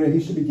other unit. He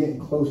should be getting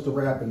close to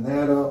wrapping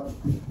that up.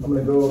 I'm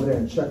gonna go over there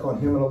and check on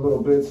him in a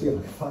little bit, see if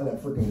I can find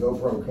that freaking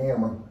GoPro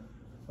camera.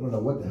 I don't know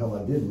what the hell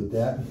I did with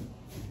that,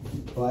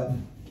 but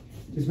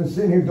just been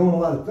sitting here doing a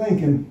lot of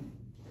thinking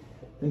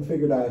and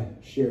figured I'd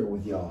share it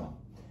with y'all.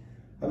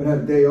 I haven't had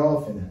a day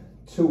off in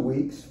 2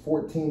 weeks,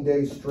 14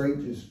 days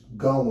straight, just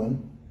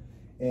going,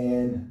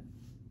 and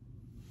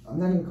I'm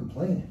not even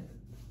complaining.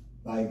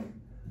 Like,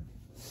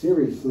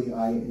 seriously,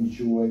 I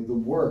enjoy the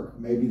work.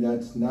 Maybe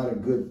that's not a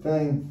good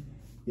thing,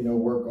 you know,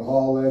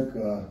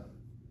 workaholic,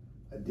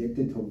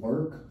 addicted to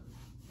work.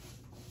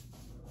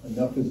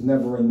 Enough is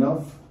never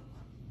enough.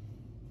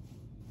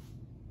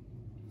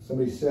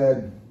 Somebody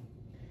said,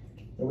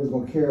 nobody's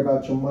gonna care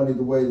about your money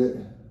the way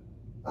that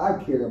I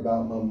care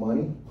about my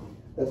money.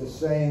 That's a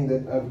saying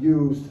that I've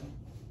used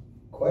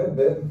quite a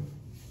bit.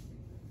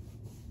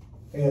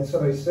 And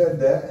somebody said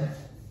that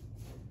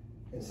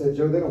and said,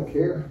 Joe, they don't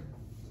care.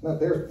 It's not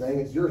their thing,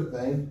 it's your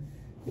thing.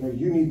 You know,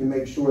 you need to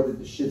make sure that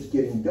the shit's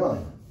getting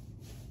done.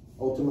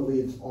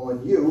 Ultimately, it's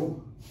on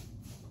you.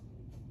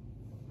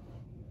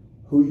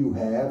 Who you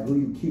have, who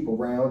you keep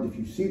around. If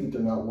you see that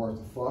they're not worth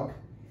a fuck,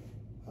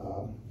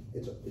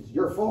 it's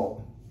your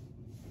fault.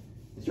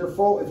 It's your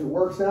fault if it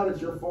works out,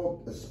 it's your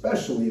fault,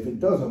 especially if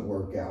it doesn't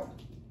work out.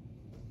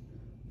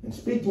 And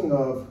speaking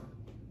of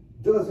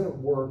doesn't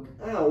work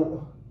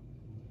out,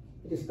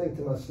 I just think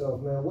to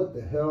myself, man, what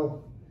the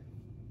hell?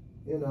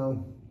 You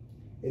know,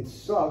 it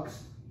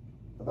sucks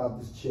about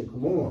this chick,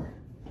 Lauren.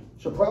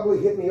 She'll probably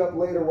hit me up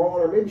later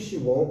on, or maybe she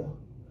won't,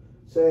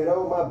 saying,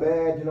 oh, my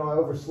bad, you know, I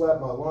overslept,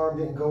 my alarm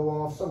didn't go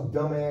off, some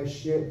dumbass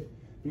shit.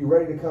 Be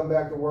ready to come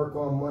back to work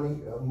on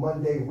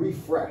Monday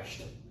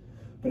refreshed.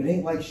 But it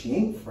ain't like she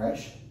ain't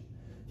fresh.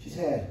 She's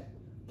had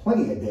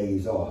plenty of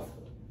days off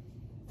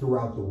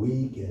throughout the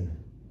week and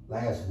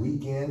last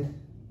weekend.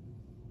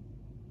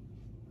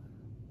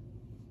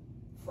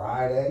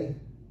 Friday,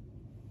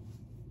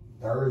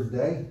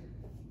 Thursday.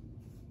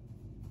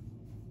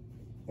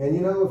 And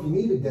you know, if you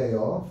need a day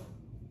off,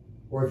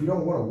 or if you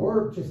don't want to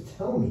work, just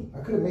tell me. I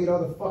could have made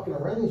other fucking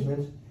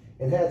arrangements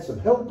and had some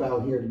help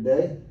out here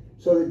today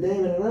so that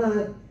Damen and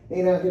I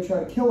ain't out here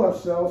trying to kill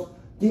ourselves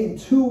getting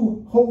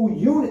 2 whole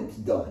units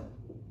done.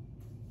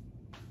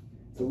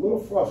 It's a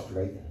little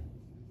frustrating.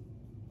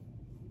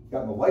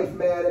 Got my wife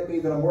mad at me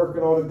that I'm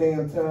working all the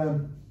damn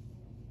time.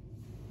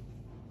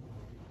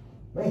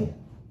 Man,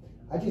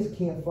 I just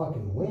can't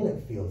fucking win,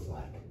 it feels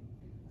like.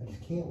 I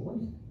just can't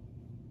win.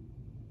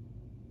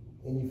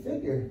 And you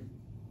figure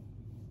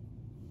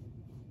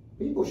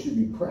people should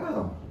be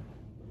proud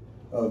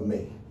of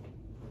me.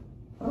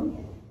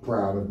 I'm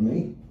proud of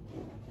me.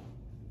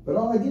 But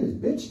all I get is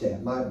bitched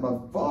at. My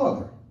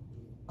father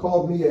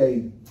called me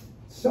a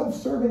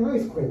self-serving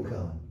ice cream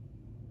cone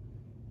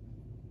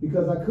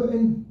because I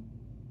couldn't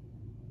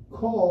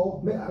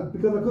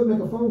because I couldn't make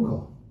a phone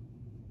call.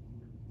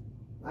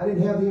 I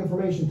didn't have the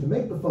information to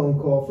make the phone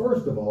call,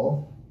 first of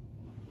all.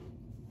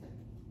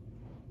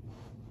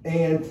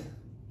 And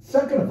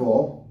second of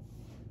all,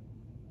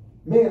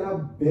 man,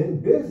 I've been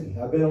busy.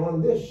 I've been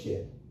on this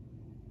shit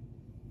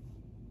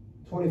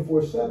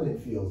 24/7, it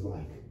feels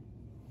like.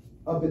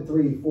 Up at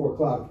 3, 4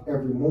 o'clock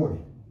every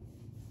morning.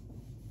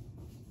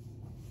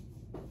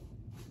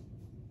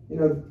 You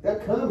know,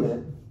 that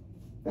comment,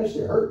 that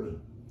shit hurt me.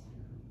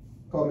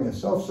 Called me a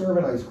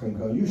self-serving ice cream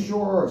cone. You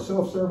sure are a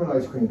self-serving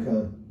ice cream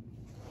cone.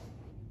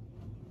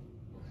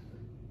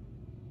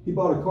 He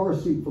bought a car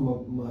seat for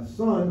my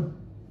son.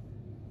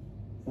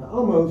 I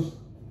almost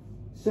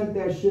sent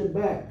that shit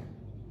back.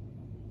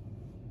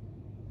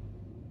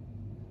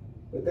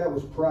 But that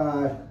was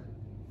pride.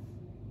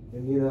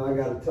 And you know, I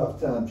got a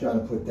tough time trying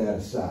to put that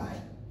aside.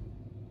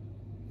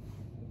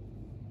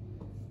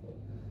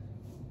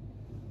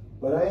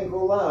 But I ain't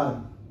gonna lie,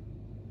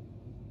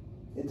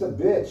 it's a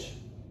bitch.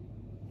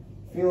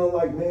 Feeling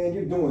like, man,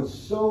 you're doing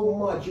so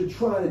much, you're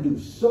trying to do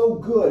so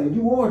good, and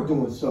you aren't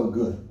doing so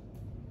good.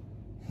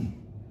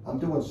 I'm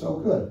doing so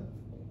good.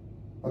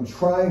 I'm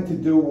trying to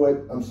do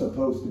what I'm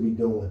supposed to be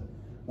doing.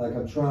 Like,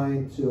 I'm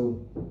trying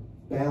to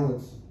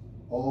balance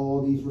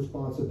all these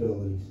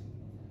responsibilities.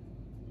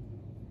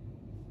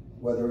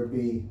 Whether it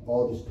be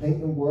all this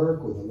painting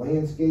work or the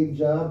landscape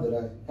job that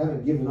I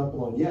haven't given up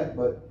on yet,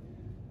 but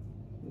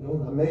you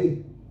know, I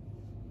may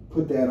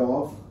put that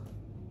off.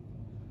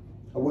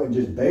 I wouldn't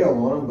just bail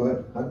on them,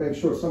 but I'd make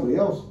sure somebody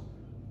else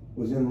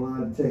was in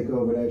line to take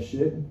over that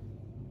shit.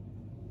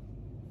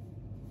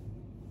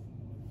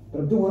 But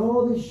I'm doing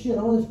all this shit,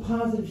 all this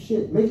positive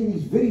shit, making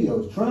these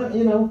videos, trying,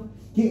 you know,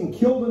 getting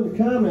killed in the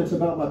comments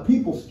about my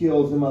people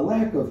skills and my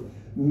lack of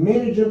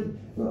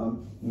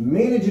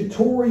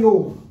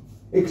managerial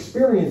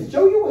experience.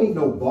 Joe, you ain't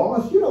no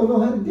boss. You don't know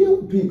how to deal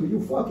with people. You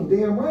fucking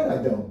damn right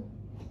I don't.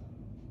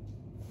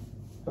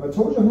 Have I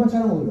told you how much I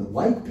don't even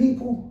like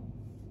people?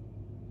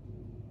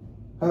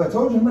 Have I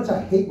told you how much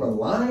I hate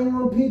relying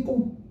on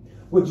people?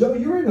 Well, Joe,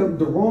 you're in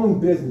the wrong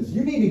business.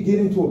 You need to get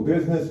into a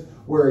business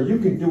where you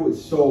can do it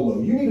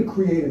solo. You need to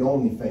create an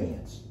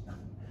OnlyFans.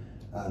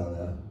 I don't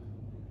know.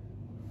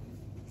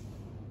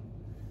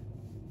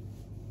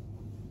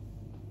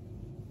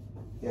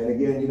 And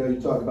again, you know,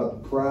 you talk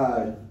about the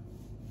pride.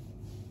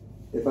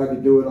 If I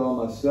could do it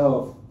all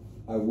myself,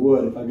 I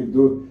would. If I could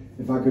do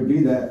it, if I could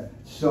be that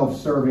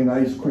self-serving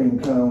ice cream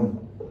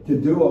cone to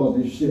do all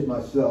this shit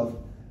myself,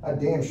 I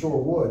damn sure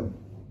would.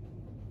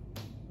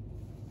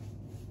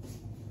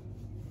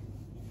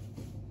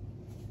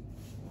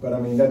 But I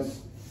mean,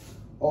 that's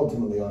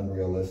ultimately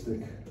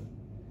unrealistic.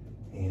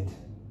 And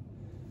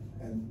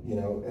you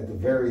know, at the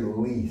very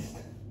least,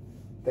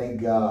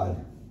 thank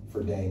God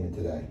for Damen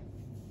today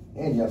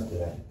and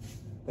yesterday.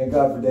 Thank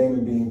God for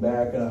Damen being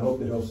back, and I hope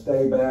that he'll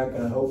stay back,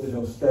 and I hope that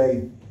he'll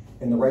stay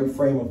in the right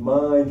frame of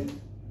mind.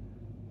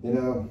 You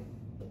know,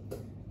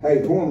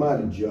 hey, who am I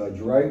to judge,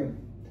 right?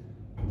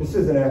 This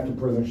isn't an after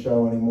prison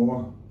show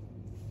anymore.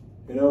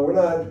 You know, we're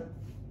not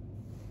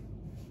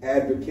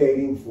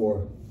advocating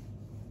for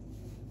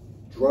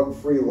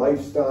drug-free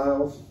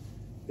lifestyles.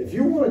 If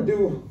you want to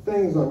do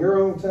things on your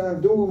own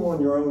time, do them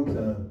on your own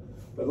time.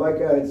 But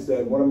like I had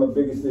said, one of my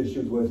biggest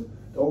issues was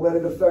don't let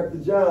it affect the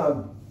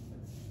job.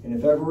 And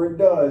if ever it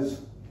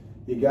does,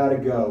 you got to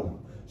go.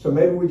 So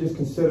maybe we just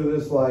consider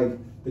this like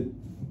the,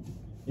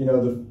 you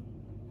know, the,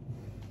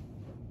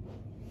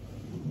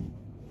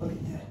 look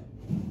at that.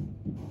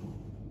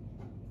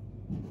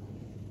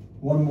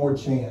 One more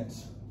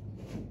chance.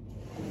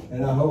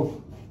 And I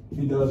hope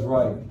he does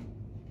right.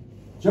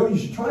 Joe, you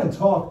should try and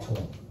talk to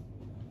him.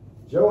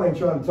 Joe ain't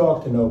trying to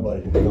talk to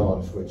nobody, to be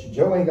honest with you.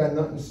 Joe ain't got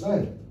nothing to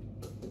say.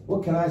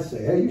 What can I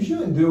say? Hey, you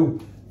shouldn't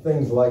do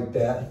things like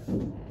that.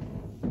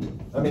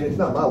 I mean, it's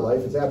not my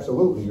life. It's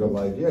absolutely your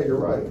life. Yeah, you're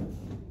right.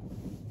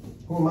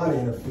 Who am I to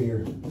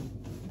interfere?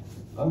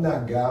 I'm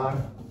not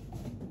God.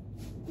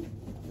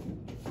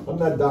 I'm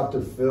not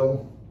Dr.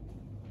 Phil.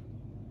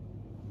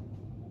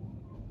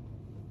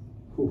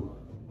 Whew.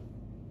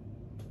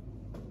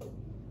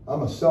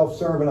 I'm a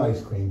self-serving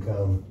ice cream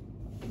cone.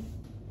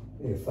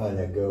 I need to find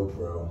that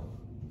GoPro.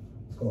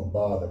 It's going to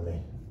bother me.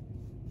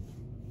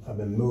 I've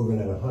been moving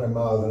at 100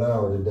 miles an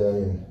hour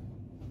today, and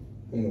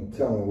ain't no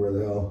telling where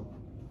the hell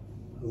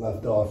I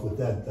left off with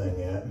that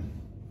thing at.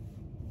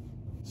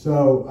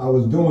 So I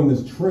was doing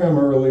this trim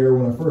earlier.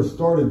 When I first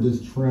started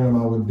this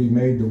trim, I would be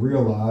made to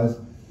realize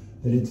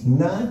that it's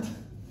not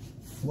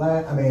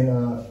flat,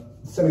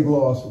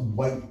 semi-gloss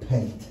white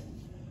paint.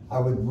 I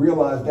would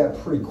realize that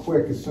pretty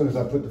quick as soon as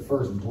I put the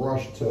first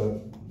brush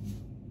to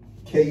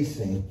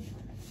casing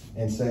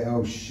and say,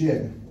 oh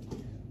shit.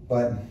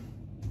 But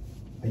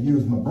I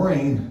used my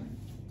brain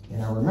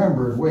and I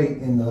remembered, wait,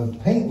 in the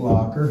paint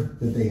locker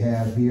that they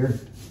have here,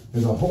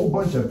 there's a whole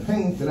bunch of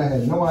paint that I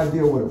had no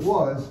idea what it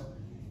was.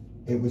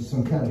 It was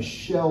some kind of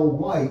shell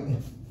white,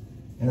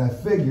 and I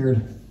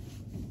figured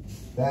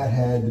that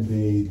had to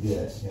be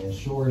this. And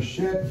sure as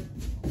shit,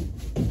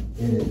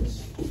 it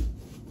is.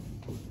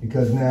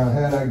 Because now,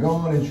 had I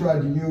gone and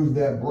tried to use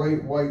that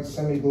bright white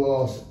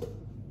semi-gloss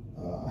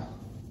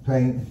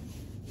paint,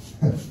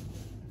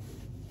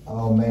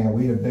 oh man,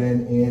 we'd have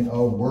been in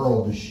a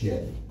world of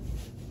shit.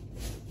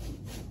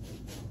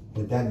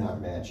 With that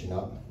not matching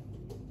up.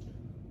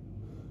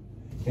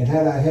 And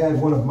had I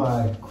had one of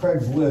my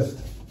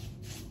Craigslist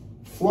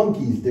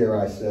flunkies, dare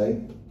I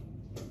say,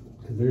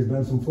 because there's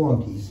been some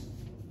flunkies,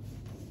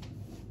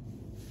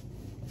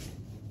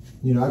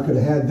 you know, I could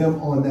have had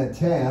them on that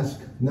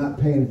task, not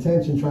paying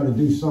attention, trying to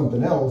do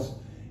something else,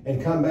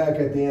 and come back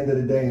at the end of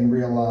the day and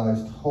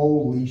realized,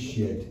 holy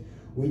shit,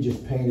 we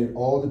just painted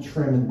all the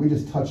trim, we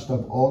just touched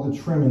up all the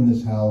trim in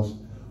this house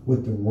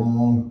with the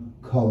wrong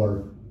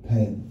color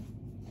paint.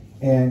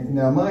 And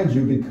now, mind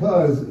you,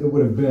 because it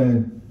would have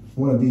been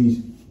one of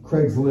these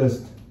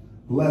Craigslist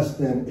less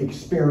than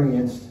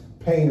experienced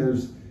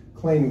painters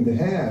claiming to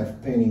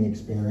have painting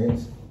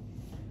experience,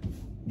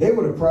 they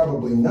would have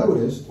probably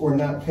noticed or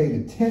not paid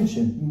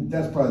attention.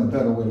 That's probably the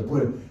better way to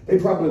put it. They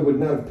probably would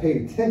not have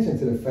paid attention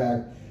to the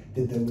fact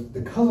that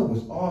the color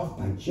was off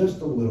by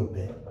just a little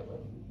bit.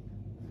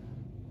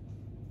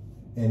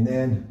 And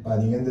then by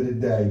the end of the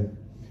day,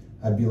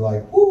 I'd be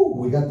like, ooh,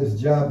 we got this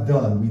job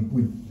done.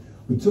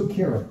 We took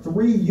care of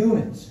 3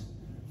 units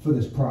for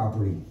this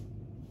property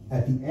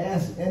at the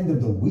ass end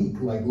of the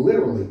week, like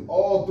literally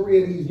all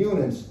 3 of these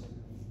units,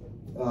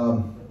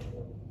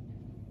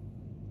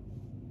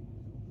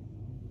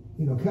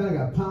 you know, kind of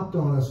got popped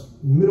on us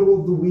middle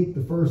of the week,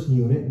 the first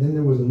unit. Then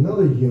there was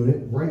another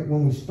unit right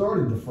when we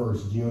started the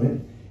first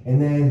unit.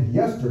 And then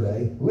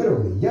yesterday,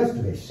 literally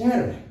yesterday,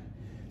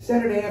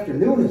 Saturday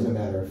afternoon, as a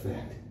matter of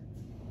fact,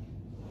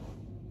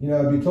 you know,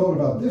 I'd be told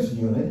about this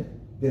unit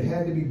that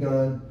had to be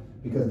done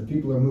because the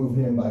people are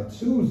moving in by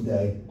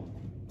Tuesday.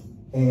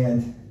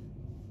 And,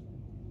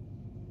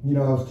 you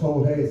know, I was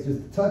told, hey, it's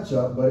just a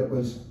touch-up, but it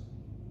was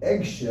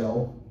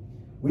eggshell.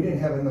 We didn't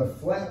have enough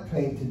flat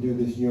paint to do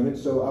this unit,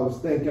 so I was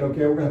thinking,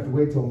 okay, we're gonna have to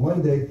wait till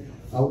Monday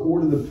I'll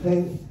order the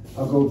paint,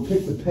 I'll go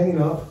pick the paint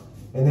up,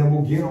 and then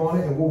we'll get on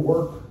it and we'll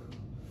work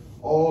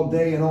all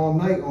day and all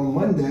night on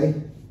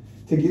Monday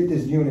to get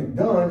this unit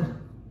done.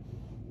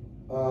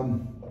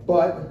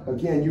 But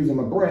again, using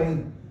my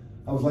brain,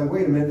 I was like,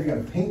 wait a minute, they got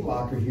a paint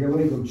locker here.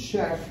 Let me go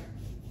check.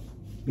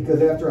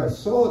 Because after I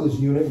saw this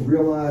unit and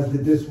realized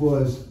that this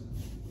was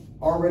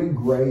already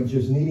gray,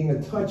 just needing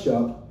a touch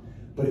up,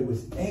 but it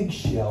was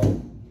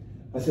eggshell,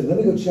 I said, let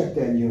me go check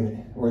that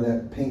unit or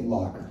that paint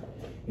locker.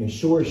 And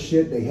sure as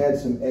shit, they had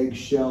some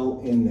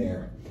eggshell in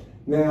there.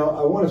 Now,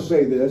 I want to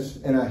say this,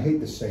 and I hate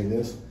to say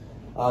this,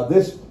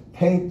 this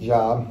paint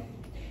job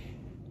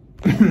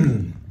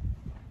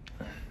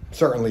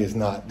certainly is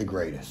not the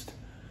greatest.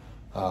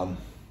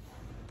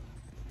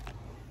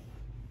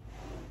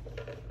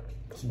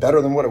 It's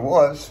better than what it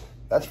was,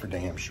 that's for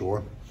damn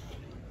sure.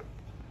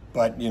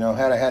 But, you know,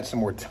 had I had some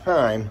more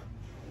time,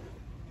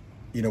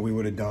 you know, we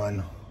would have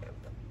done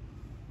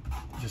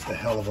just a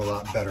hell of a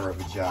lot better of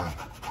a job.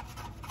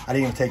 I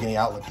didn't even take any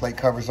outlet plate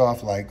covers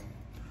off. Like,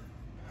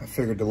 I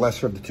figured the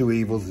lesser of the two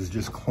evils is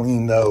just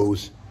clean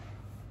those.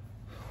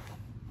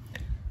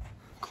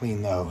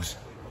 Clean those.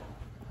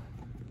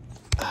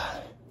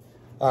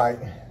 All right,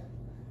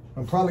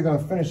 I'm probably gonna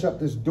finish up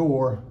this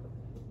door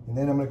and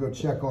then I'm gonna go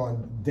check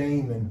on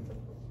Damen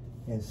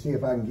and see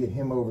if I can get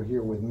him over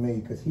here with me,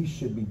 because he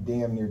should be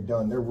damn near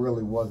done. There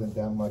really wasn't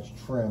that much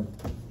trim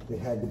that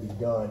had to be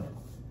done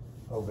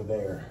over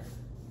there.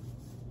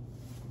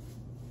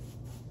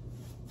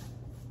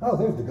 Oh,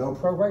 there's the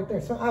GoPro right there.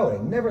 So I would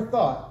have never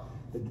thought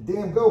that the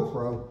damn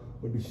GoPro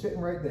would be sitting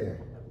right there.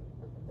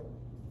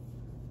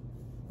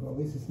 Well, at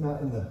least it's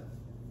not in the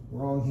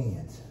wrong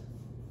hands.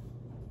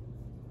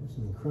 There's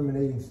some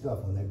incriminating stuff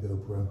on that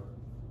GoPro,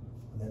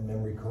 on that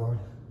memory card.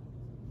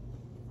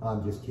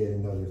 I'm just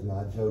kidding, no there's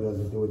not. Joe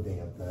doesn't do a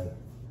damn thing.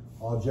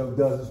 All Joe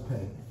does is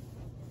paint.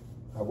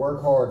 I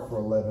work hard for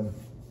a living.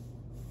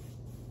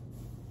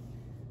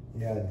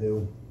 Yeah, I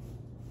do.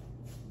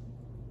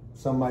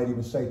 Some might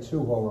even say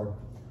too hard.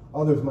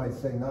 Others might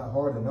say not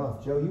hard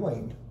enough. Joe, you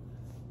ain't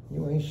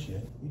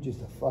shit. You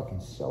just a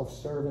fucking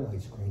self-serving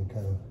ice cream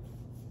cone.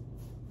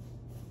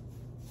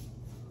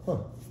 Huh.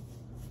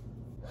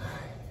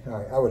 All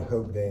right, I would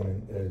hope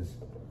Damen is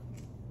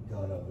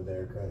done over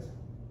there, because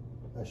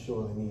I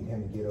surely need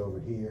him to get over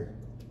here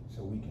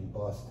so we can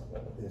bust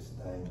this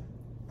thing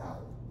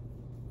out.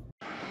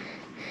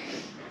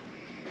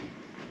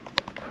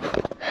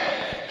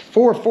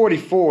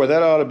 444,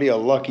 that ought to be a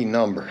lucky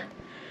number.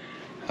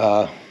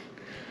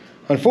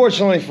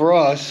 Unfortunately for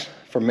us,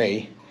 for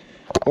me,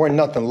 we're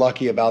nothing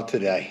lucky about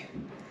today.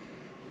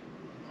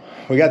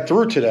 We got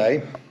through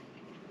today,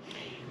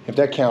 if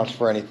that counts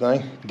for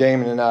anything.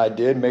 Damen and I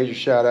did. Major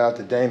shout out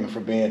to Damen for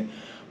being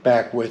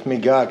back with me.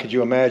 God, could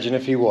you imagine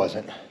if he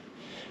wasn't?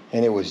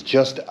 And it was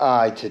just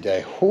I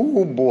today.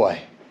 Oh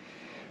boy.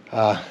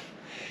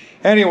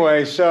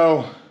 Anyway,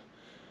 so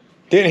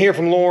didn't hear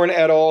from Lauren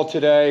at all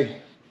today.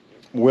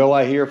 Will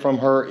I hear from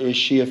her? Is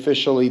she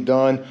officially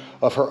done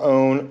of her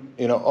own,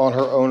 you know, on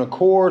her own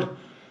accord?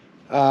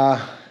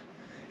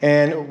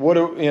 And what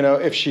do, you know,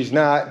 if she's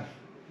not,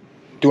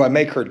 do I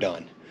make her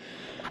done?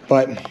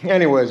 But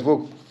anyways,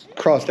 we'll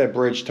cross that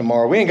bridge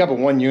tomorrow. We ain't got but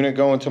one unit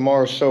going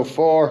tomorrow so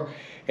far,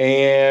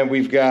 and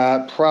we've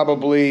got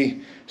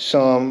probably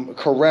some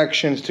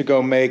corrections to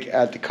go make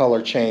at the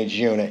color change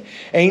unit.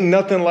 Ain't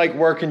nothing like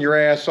working your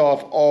ass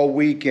off all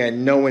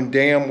weekend, knowing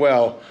damn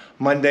well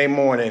Monday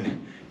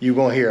morning you're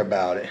gonna hear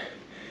about it.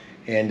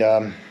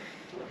 And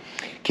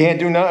can't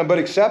do nothing but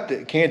accept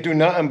it. Can't do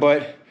nothing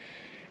but,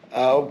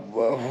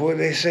 what do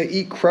they say,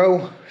 eat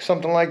crow,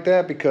 something like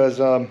that, because,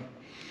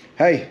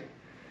 hey,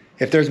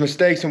 if there's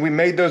mistakes and we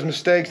made those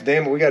mistakes,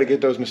 damn it, we gotta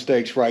get those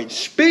mistakes right.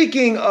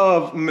 Speaking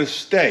of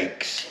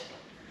mistakes,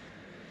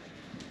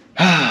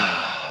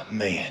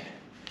 man,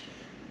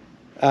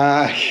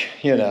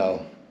 you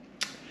know,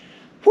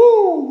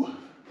 whoo.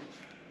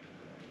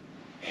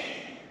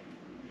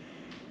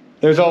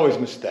 There's always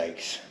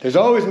mistakes. There's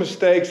always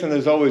mistakes, and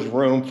there's always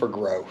room for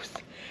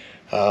growth.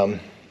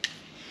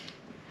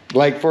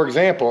 Like, for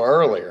example,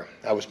 earlier,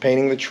 I was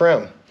painting the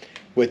trim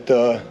with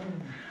the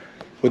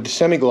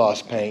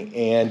semi-gloss paint,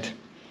 and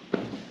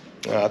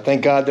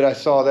thank God that I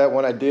saw that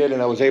when I did,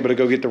 and I was able to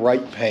go get the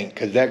right paint,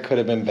 because that could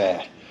have been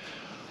bad.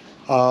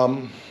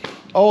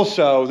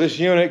 Also, this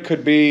unit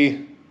could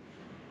be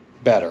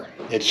better.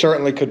 It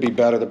certainly could be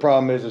better. The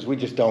problem is we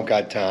just don't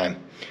got time.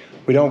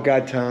 We don't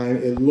got time.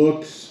 It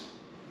looks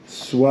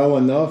swell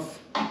enough,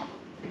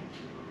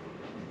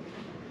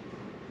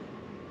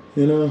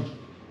 you know.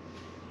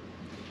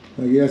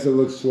 I guess it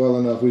looks swell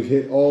enough. We've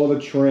hit all the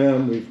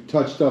trim, we've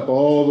touched up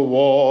all the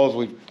walls,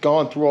 we've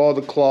gone through all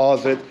the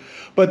closet,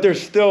 but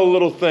there's still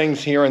little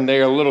things here and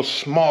there, little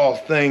small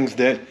things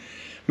that,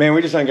 man,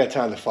 we just ain't got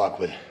time to fuck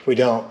with. We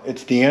don't.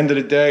 It's the end of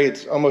the day.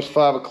 It's almost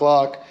 5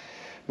 o'clock.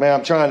 Man,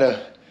 I'm trying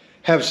to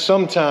have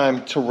some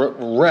time to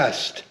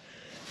rest,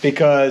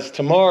 because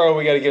tomorrow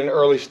we got to get an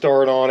early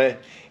start on it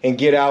and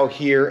get out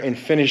here and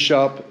finish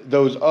up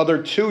those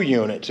other 2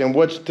 units. And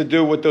what's to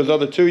do with those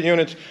other 2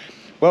 units?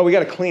 Well, we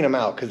got to clean them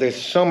out, because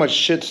there's so much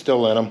shit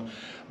still in them.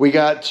 We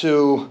got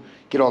to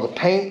get all the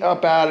paint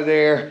up out of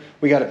there.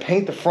 We got to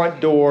paint the front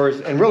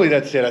doors, and really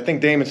that's it. I think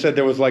Damon said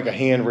there was like a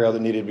handrail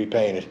that needed to be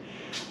painted.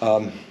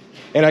 And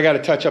I got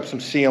to touch up some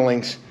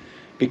ceilings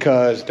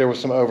because there was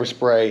some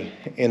overspray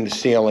in the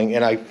ceiling,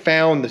 and I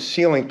found the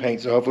ceiling paint,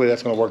 so hopefully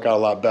that's going to work out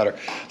a lot better.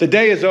 The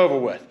day is over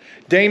with.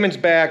 Damon's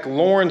back,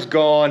 Lauren's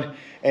gone,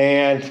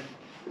 and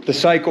the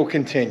cycle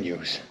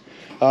continues.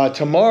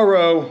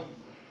 Tomorrow,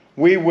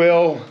 we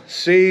will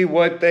see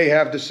what they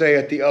have to say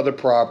at the other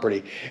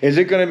property. Is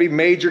it going to be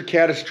major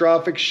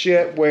catastrophic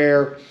shit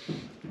where,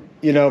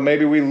 you know,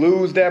 maybe we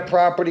lose that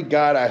property?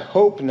 God, I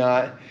hope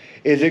not.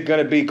 Is it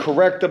going to be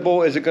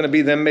correctable? Is it going to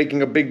be them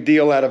making a big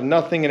deal out of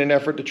nothing in an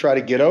effort to try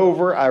to get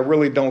over? I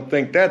really don't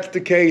think that's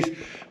the case,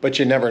 but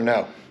you never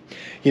know.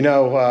 You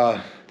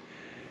know,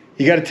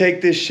 you got to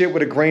take this shit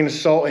with a grain of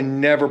salt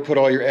and never put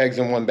all your eggs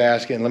in one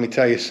basket. And let me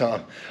tell you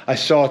something. I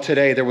saw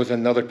today there was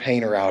another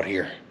painter out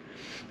here.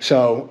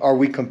 So are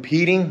we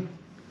competing?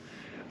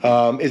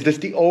 Is this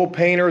the old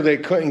painter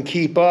that couldn't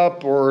keep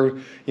up? Or,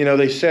 you know,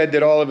 they said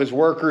that all of his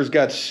workers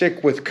got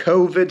sick with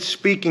COVID.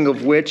 Speaking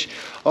of which,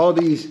 all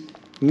these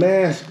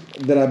masks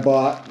that I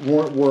bought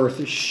weren't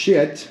worth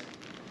shit.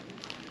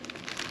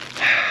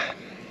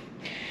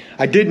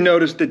 I did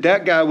notice that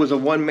that guy was a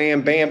one-man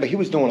band, but he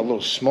was doing a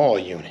little small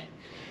unit.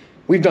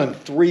 We've done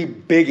 3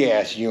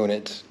 big-ass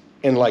units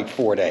in like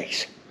 4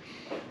 days.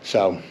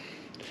 So,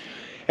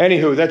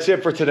 anywho, that's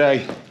it for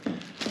today.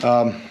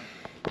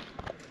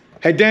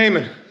 Hey,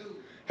 Damon.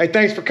 Hey,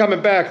 thanks for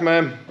coming back,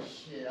 man.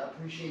 Shit, I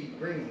appreciate you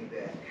bringing me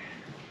back.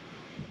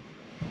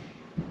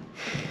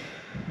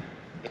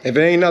 If it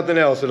ain't nothing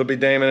else, it'll be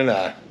Damon and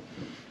I.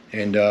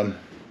 And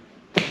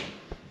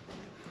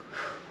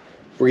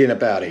we're getting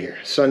up out of here.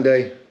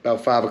 Sunday,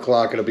 about 5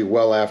 o'clock. It'll be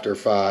well after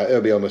 5.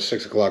 It'll be almost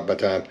 6 o'clock by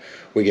the time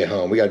we get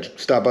home. We got to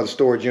stop by the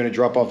storage unit,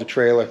 drop off the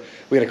trailer.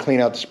 We got to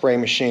clean out the spray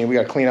machine. We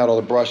got to clean out all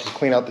the brushes,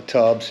 clean out the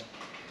tubs.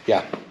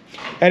 Yeah.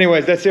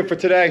 Anyways, that's it for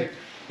today.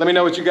 Let me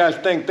know what you guys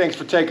think. Thanks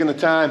for taking the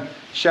time.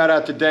 Shout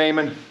out to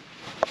Damen.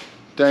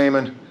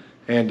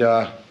 And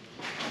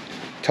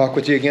talk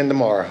with you again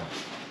tomorrow.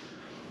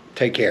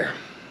 Take care.